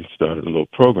did when we started a little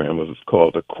program. It was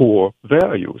called the Core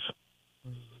Values.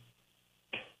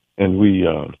 And we,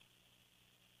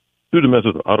 through the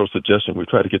method of auto-suggestion, we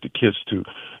try to get the kids to,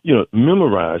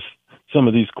 memorize some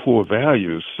of these core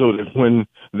values so that when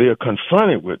they're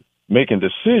confronted with making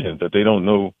decisions that they don't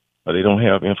know or they don't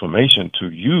have information to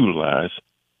utilize,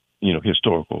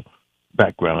 historical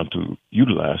background to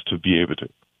utilize to be able to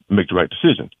make the right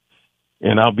decision.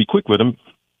 And I'll be quick with them.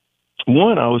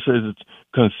 One, I would say is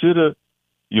consider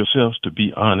yourselves to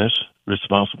be honest,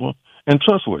 responsible, and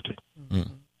trustworthy.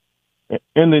 Mm-hmm.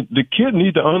 And the kid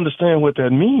need to understand what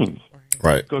that means.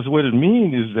 Right. Because what it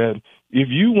means is that if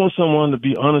you want someone to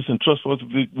be honest and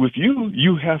trustworthy with you,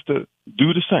 you have to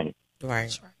do the same.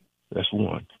 Right. That's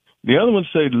one. The other one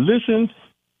say, listen,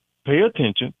 pay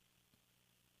attention,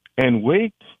 and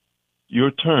wait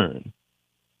your turn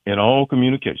in all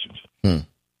communications.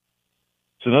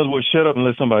 So in other words, shut up and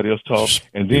let somebody else talk,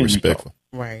 and then you talk.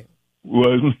 Right.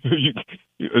 Well, it's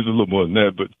a little more than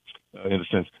that, but in a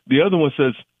sense. The other one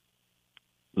says,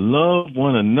 love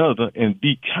one another and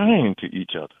be kind to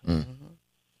each other. Mm-hmm.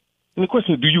 And the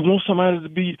question is, do you want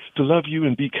somebody to love you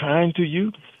and be kind to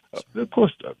you? Of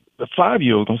course, the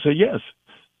 5-year-old gonna say yes.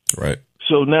 Right.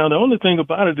 So now the only thing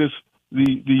about it is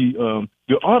the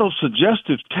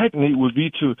auto-suggestive technique would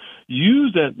be to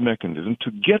use that mechanism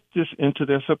to get this into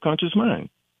their subconscious mind.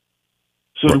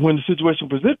 So that when the situation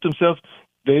presents themselves,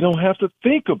 they don't have to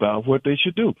think about what they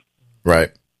should do.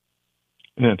 Right.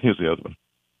 And then here's the other one.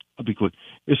 I'll be quick.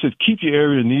 It says keep your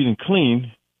area neat and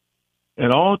clean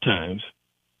at all times,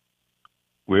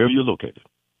 wherever you're located.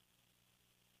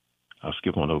 I'll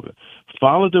skip on over.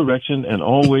 Follow direction and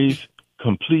always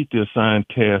complete the assigned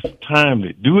task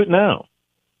timely. Do it now.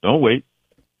 Don't wait.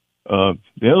 The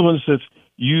other one says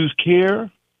use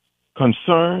care,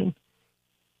 concern,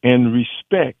 and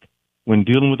respect when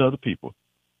dealing with other people.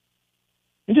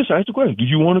 And just ask the question, do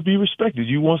you want to be respected?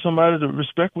 Do you want somebody to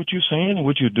respect what you're saying and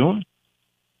what you're doing?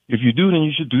 If you do, then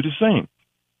you should do the same.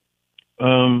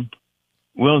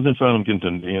 Well, then finally I'm getting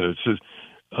to the end. It says,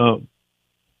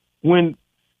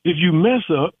 if you mess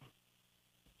up,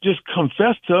 just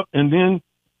confess up and then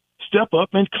step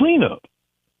up and clean up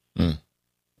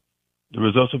the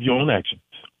results of your own actions.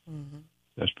 Mm-hmm.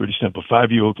 That's pretty simple.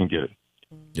 5-year-old can get it.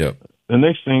 Yep. The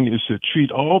next thing is to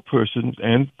treat all persons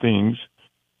and things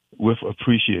with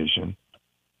appreciation.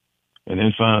 And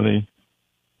then finally,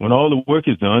 when all the work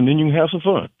is done, then you can have some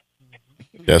fun.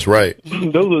 That's right.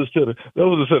 Those are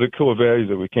the set of core values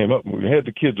that we came up with. We had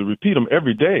the kids to repeat them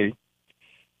every day,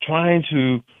 trying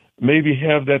to maybe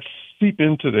have that seep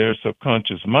into their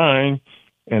subconscious mind.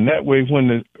 And that way, when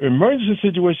the emergency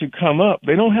situation come up,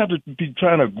 they don't have to be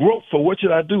trying to grope for what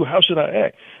should I do? How should I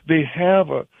act? They have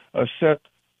a set,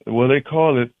 well, they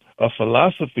call it a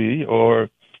philosophy or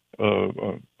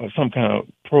some kind of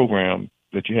program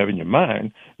that you have in your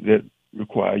mind that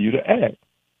require you to act.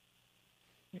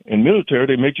 In military,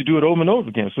 they make you do it over and over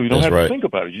again, so you don't have to think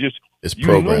about it. You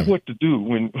know what to do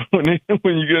when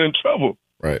you get in trouble.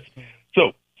 Right.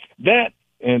 So that,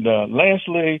 and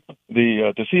lastly,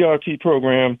 the CRT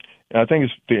program. I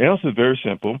think the answer is very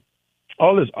simple.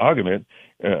 All this argument,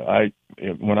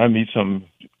 when I meet some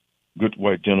good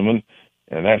white gentleman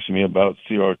and ask me about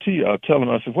CRT, I'll tell him,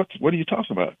 I said, what are you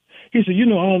talking about? He said,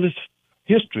 all this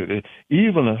history, the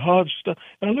evil and hard stuff.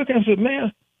 And I look at him and said,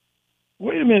 man,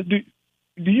 wait a minute,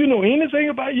 do you know anything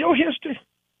about your history?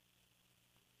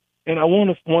 And I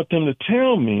want them to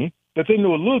tell me that they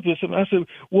know a little bit. And I said,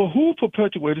 well, who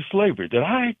perpetuated slavery? Did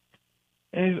I?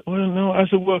 And he said, well, no. I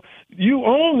said, well, you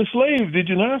owned the slaves, did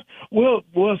you not? Well,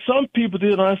 some people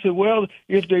did. And I said, well,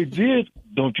 if they did,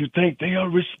 don't you think they are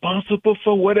responsible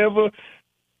for whatever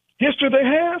history they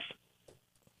have?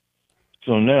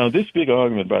 So now this big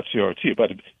argument about CRT,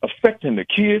 about it affecting the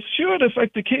kids, sure it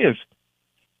affects the kids.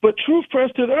 But truth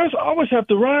pressed to the earth always have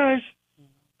to rise,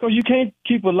 because you can't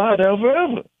keep a lie there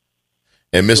forever.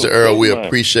 And Mr. Earl, we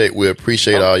appreciate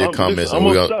all your comments. I'm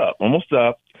gonna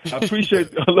stop. I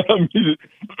appreciate allowing me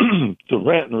to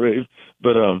rant and rave.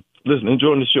 But listen,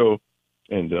 enjoying the show,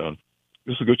 and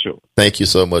this is a good show. Thank you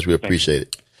so much. We appreciate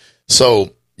it.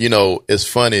 So it's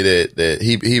funny that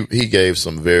he gave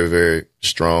some very, very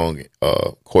strong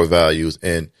core values,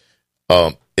 and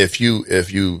if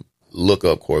you look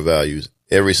up core values,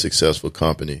 every successful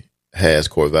company has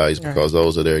core values because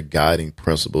those are their guiding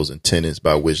principles and tenets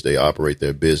by which they operate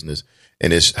their business.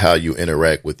 And it's how you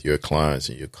interact with your clients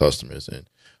and your customers and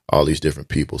all these different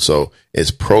people. So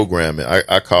it's programming.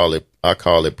 I call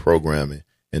it programming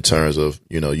in terms of,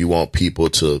 you want people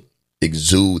to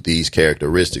exude these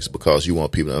characteristics because you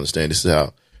want people to understand this is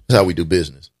how we do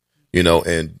business,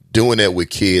 and doing that with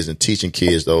kids and teaching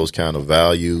kids those kind of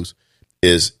values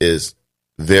is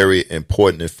very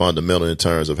important and fundamental in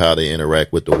terms of how they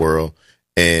interact with the world.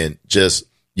 And just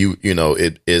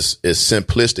it's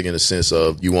simplistic in the sense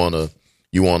of you want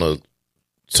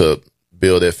to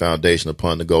build that foundation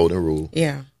upon the golden rule.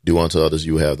 Yeah. Do unto others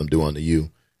you have them do unto you.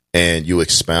 and you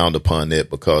expound upon that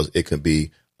because it can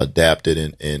be adapted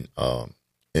and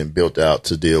built out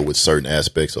to deal with certain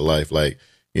aspects of life, like,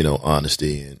 you know,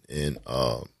 honesty and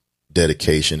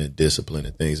dedication and discipline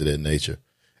and things of that nature.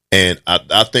 And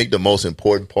I think the most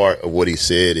important part of what he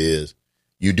said is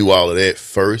you do all of that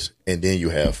first and then you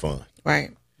have fun.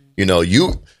 Right. You know,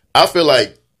 I feel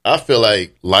like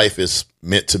life is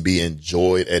meant to be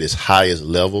enjoyed at its highest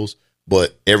levels,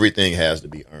 but everything has to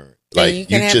be earned. Like, and you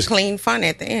can have clean fun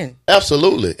at the end.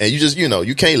 Absolutely. And you just, you know,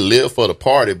 you can't live for the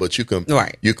party, but you can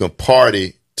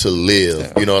party to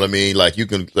live. You know what I mean? Like, you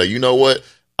can, like, you know what?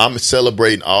 I'm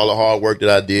celebrating all the hard work that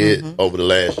I did over the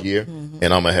last year, and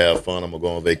I'm gonna have fun. I'm gonna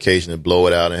go on vacation and blow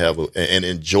it out and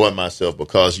enjoy myself,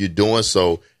 because you're doing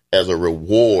so as a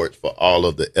reward for all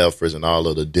of the efforts and all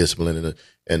of the discipline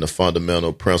and the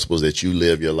fundamental principles that you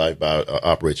live your life by,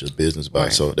 operate your business by.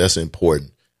 Right. So that's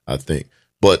important, I think.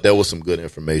 But that was some good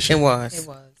information. It was.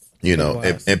 You know,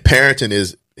 and parenting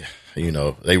is, you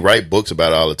know, they write books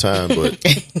about it all the time, but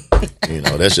you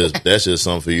know, that's just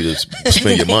something for you to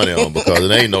spend your money on, because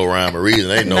it ain't no rhyme or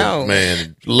reason. Ain't no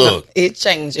man. Look, it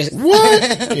changes.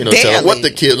 What, you know, tell what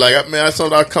the kid like.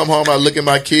 I come home, I look at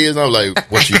my kids, and I'm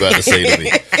like, "What you about to say to me?"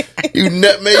 You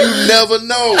never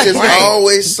know. It's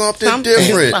always something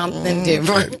different. Something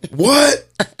different. Like, what?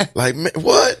 Like, man,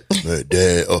 what?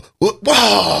 Dad, what?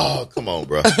 Wow, come on,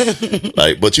 bro.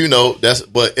 Like, but you know,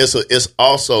 it's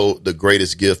also the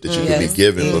greatest gift that you can be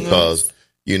given, because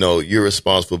you know, you're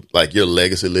responsible. Like, your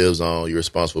legacy lives on. You're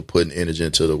responsible for putting energy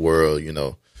into the world. You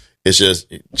know, it's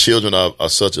just, children are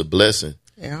such a blessing,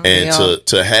 and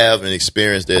to have an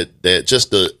experience that just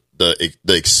the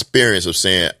experience of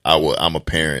saying I'm a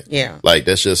parent. Yeah. Like,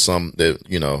 that's just something that,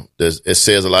 you know, it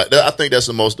says a lot. I think that's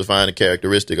the most defining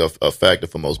characteristic of a factor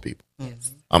for most people.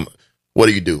 Yes. What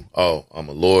do you do? Oh, I'm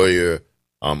a lawyer.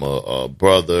 I'm a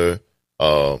brother.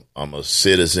 I'm a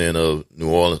citizen of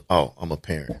New Orleans. Oh, I'm a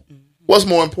parent. Mm-hmm. What's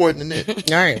more important than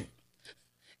that? All right.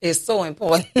 It's so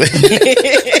important. It's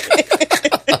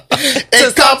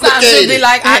complicated. Be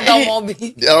like, I don't want to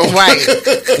be right.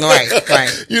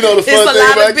 You know, the fun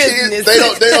thing about kids, they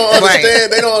don't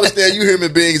understand. They don't understand you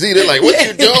human beings either. Like, what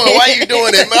you doing? Why you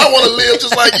doing that, man? I want to live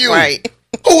just like you. Right.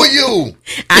 Who are you?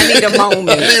 I need a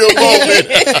moment.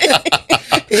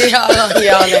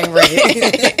 Y'all ain't ready.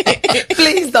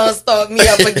 Please don't start me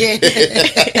up again.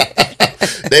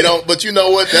 They don't, but you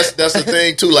know what? That's the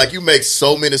thing too. Like, you make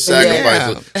so many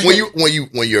sacrifices when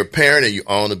you're a parent and you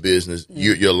own a business.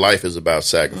 Your life is about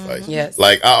sacrifice. Yes.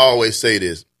 Like, I always say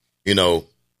this. You know,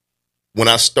 when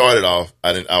I started off,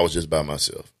 I was just by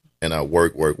myself, and I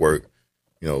work. You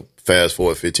know, fast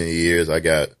forward 15 years, I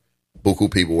got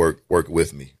buku people work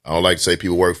with me. I don't like to say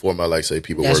people work for me. I like to say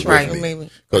people work with me,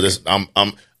 because I'm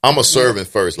a servant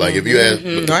first. Like, if you ask,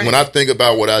 when I think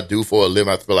about what I do for a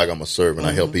living, I feel like I'm a servant.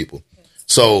 I help people.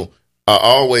 So I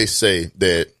always say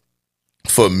that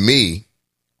for me,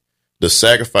 the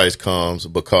sacrifice comes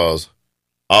because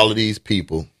all of these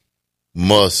people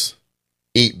must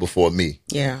eat before me.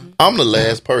 Yeah, I'm the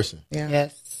last person. Yeah.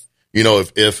 Yes. You know,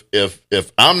 if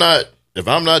I'm not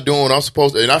doing what I'm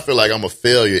supposed to, and I feel like I'm a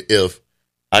failure if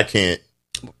I can't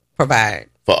provide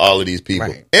for all of these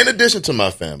people, in addition to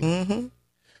my family. Mm-hmm.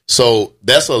 So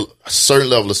that's a certain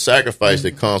level of sacrifice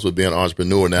that comes with being an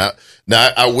entrepreneur. Now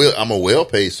I'm a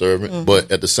well-paid servant, but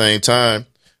at the same time,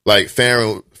 like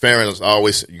Farron is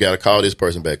always, you got to call this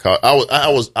person back. I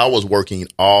was working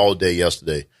all day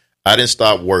yesterday. I didn't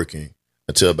stop working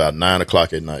until about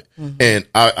 9:00 at night, and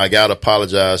I got to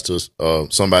apologize to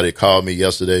somebody that called me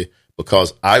yesterday,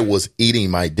 because I was eating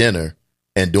my dinner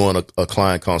and doing a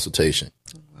client consultation.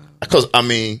 Because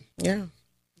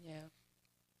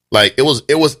like, it was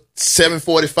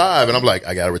 7:45, and I'm like,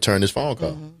 I got to return this phone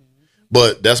call.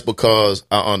 But that's because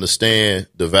I understand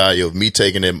the value of me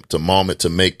taking the moment to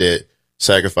make that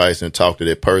sacrifice and talk to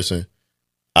that person.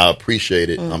 I appreciate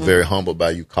it. I'm very humbled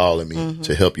by you calling me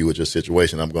to help you with your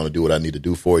situation. I'm going to do what I need to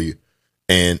do for you.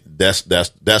 And that's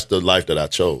the life that I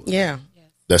chose. Yeah.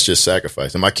 That's just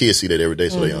sacrifice. And my kids see that every day,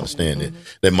 so they understand it.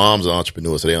 Their mom's an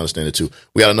entrepreneur, so they understand it too.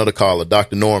 We got another caller,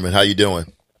 Dr. Norman. How you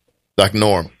doing? Dr.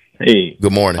 Norm. Hey.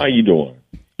 Good morning. How you doing?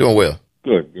 Doing well.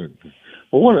 Good.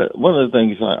 Well, one of the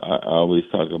things I always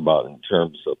talk about in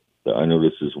terms of, I know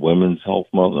this is Women's Health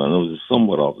Month, and I know this is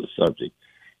somewhat off the subject,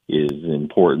 is the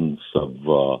importance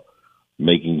of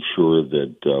making sure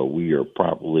that we are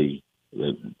properly,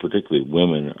 that particularly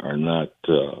women are not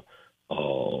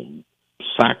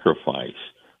sacrificed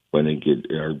when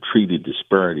they are treated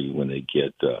disparity when they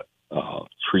get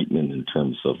treatment in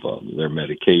terms of their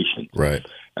medication. Right.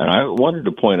 And I wanted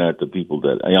to point out to people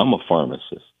that I'm a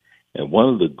pharmacist, and one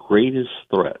of the greatest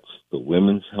threats to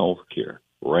women's health care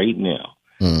right now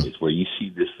is where you see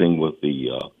this thing with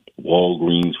the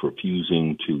Walgreens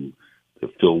refusing to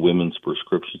fill women's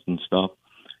prescriptions and stuff,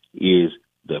 is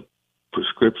the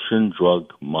prescription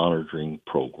drug monitoring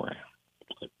program.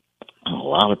 And a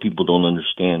lot of people don't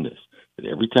understand this. That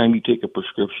every time you take a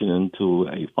prescription into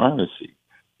a pharmacy,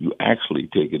 you actually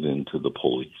take it into the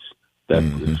police. That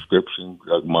prescription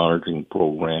drug monitoring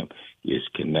program is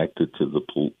connected to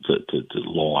to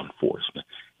law enforcement.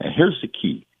 And here's the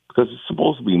key, because it's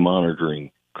supposed to be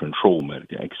monitoring control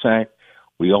medication. In fact,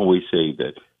 we always say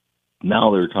that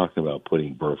now they're talking about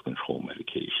putting birth control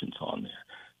medications on there,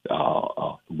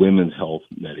 women's health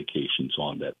medications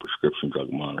on that prescription drug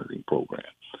monitoring program.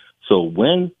 So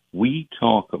when we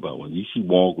talk about, when you see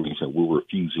Walgreens and we're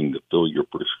refusing to fill your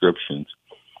prescriptions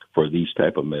for these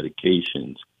type of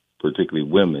medications, particularly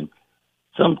women,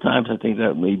 sometimes I think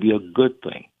that may be a good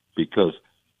thing, because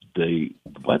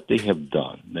what they have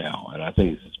done now, and I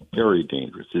think this is very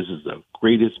dangerous, this is the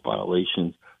greatest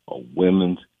violation of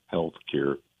women's health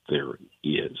care there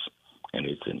is, and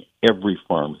it's in every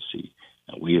pharmacy.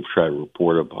 And we have tried to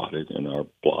report about it in our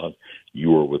blog,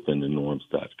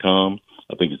 youarewithinthenorms.com.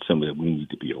 I think it's something that we need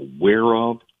to be aware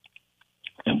of,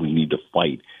 and we need to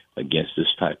fight against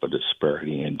this type of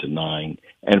disparity and denying,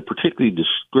 and particularly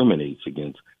discriminates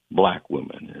against black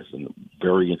women. There's a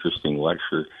very interesting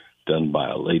lecture done by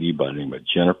a lady by the name of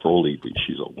Jennifer Levy.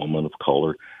 She's a woman of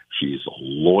color. She's a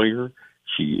lawyer.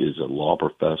 She is a law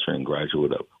professor and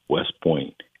graduate of West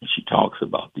Point, and she talks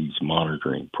about these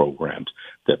monitoring programs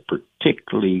that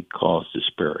particularly cause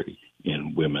disparity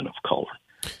in women of color.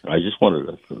 And I just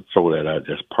wanted to throw that out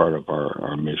as part of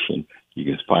our mission. You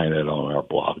can find that on our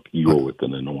blog,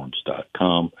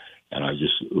 youarewithinthenorms.com. And I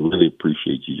just really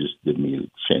appreciate you just giving me a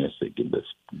chance to give this.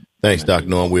 Thanks, Dr.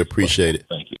 Norm. We appreciate it.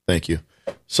 Thank you. Thank you.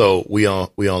 So we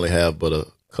only have but a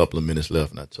couple of minutes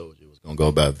left, and I told you it was going to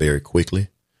go by very quickly.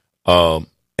 And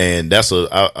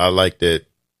I like that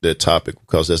topic,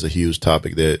 because that's a huge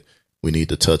topic that we need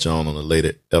to touch on a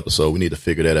later episode. We need to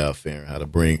figure that out, Farron, how to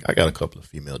bring. I got a couple of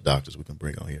female doctors we can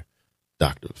bring on here,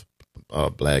 doctors,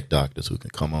 black doctors who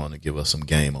can come on and give us some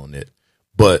game on it.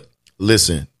 But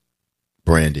listen,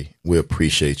 Brandi, we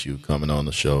appreciate you coming on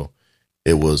the show.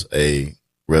 It was a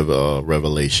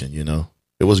revelation,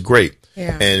 It was great.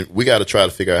 Yeah. And we got to try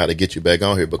to figure out how to get you back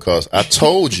on here, because I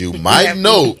told you my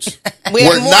notes we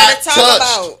were have more not to talk touched.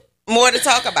 about. More to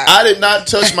talk about. I did not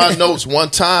touch my notes one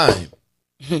time.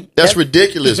 That's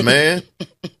ridiculous, man.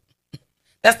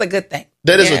 That's a good thing.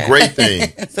 That is a great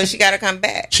thing. So she got to come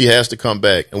back. She has to come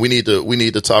back, and we need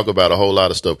to talk about a whole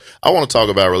lot of stuff. I want to talk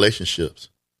about relationships.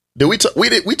 We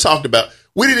didn't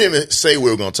even say we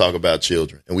were going to talk about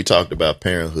children, and we talked about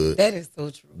parenthood. That is so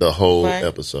true. The whole Right.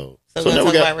 episode. So we're going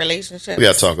to talk about relationships. We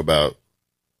got to talk about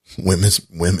women's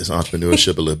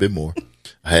entrepreneurship a little bit more.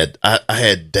 I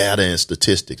had data and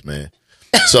statistics, man.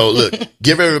 So look,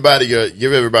 give everybody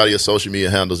your social media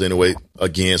handles anyway,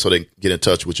 again, so they can get in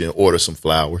touch with you and order some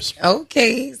flowers.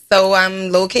 Okay, so I'm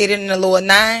located in the Lower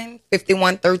 9,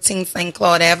 5113 St.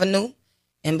 Claude Avenue,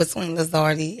 in between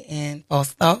Lizardi and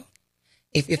Falstaff,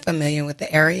 if you're familiar with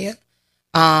the area.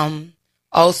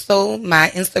 Also, my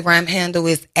Instagram handle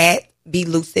is at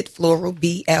Blucid Floral,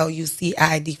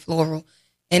 BLUCID Floral,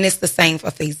 and it's the same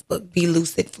for Facebook,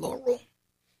 Blucid Floral.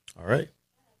 All right.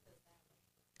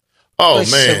 Oh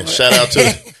For man! sure. Shout out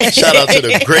to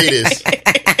the greatest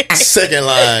second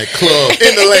line club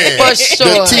in the land, For sure.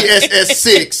 the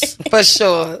TSS6. For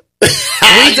sure.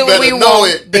 We do what we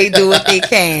want. They do what they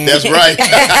can. That's right.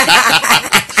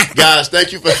 Guys,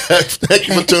 thank you for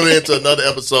tuning in to another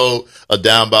episode of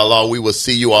Down by Law. We will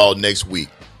see you all next week.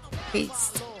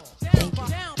 Peace. Thank you.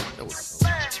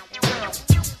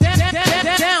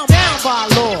 Down by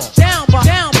law. Down by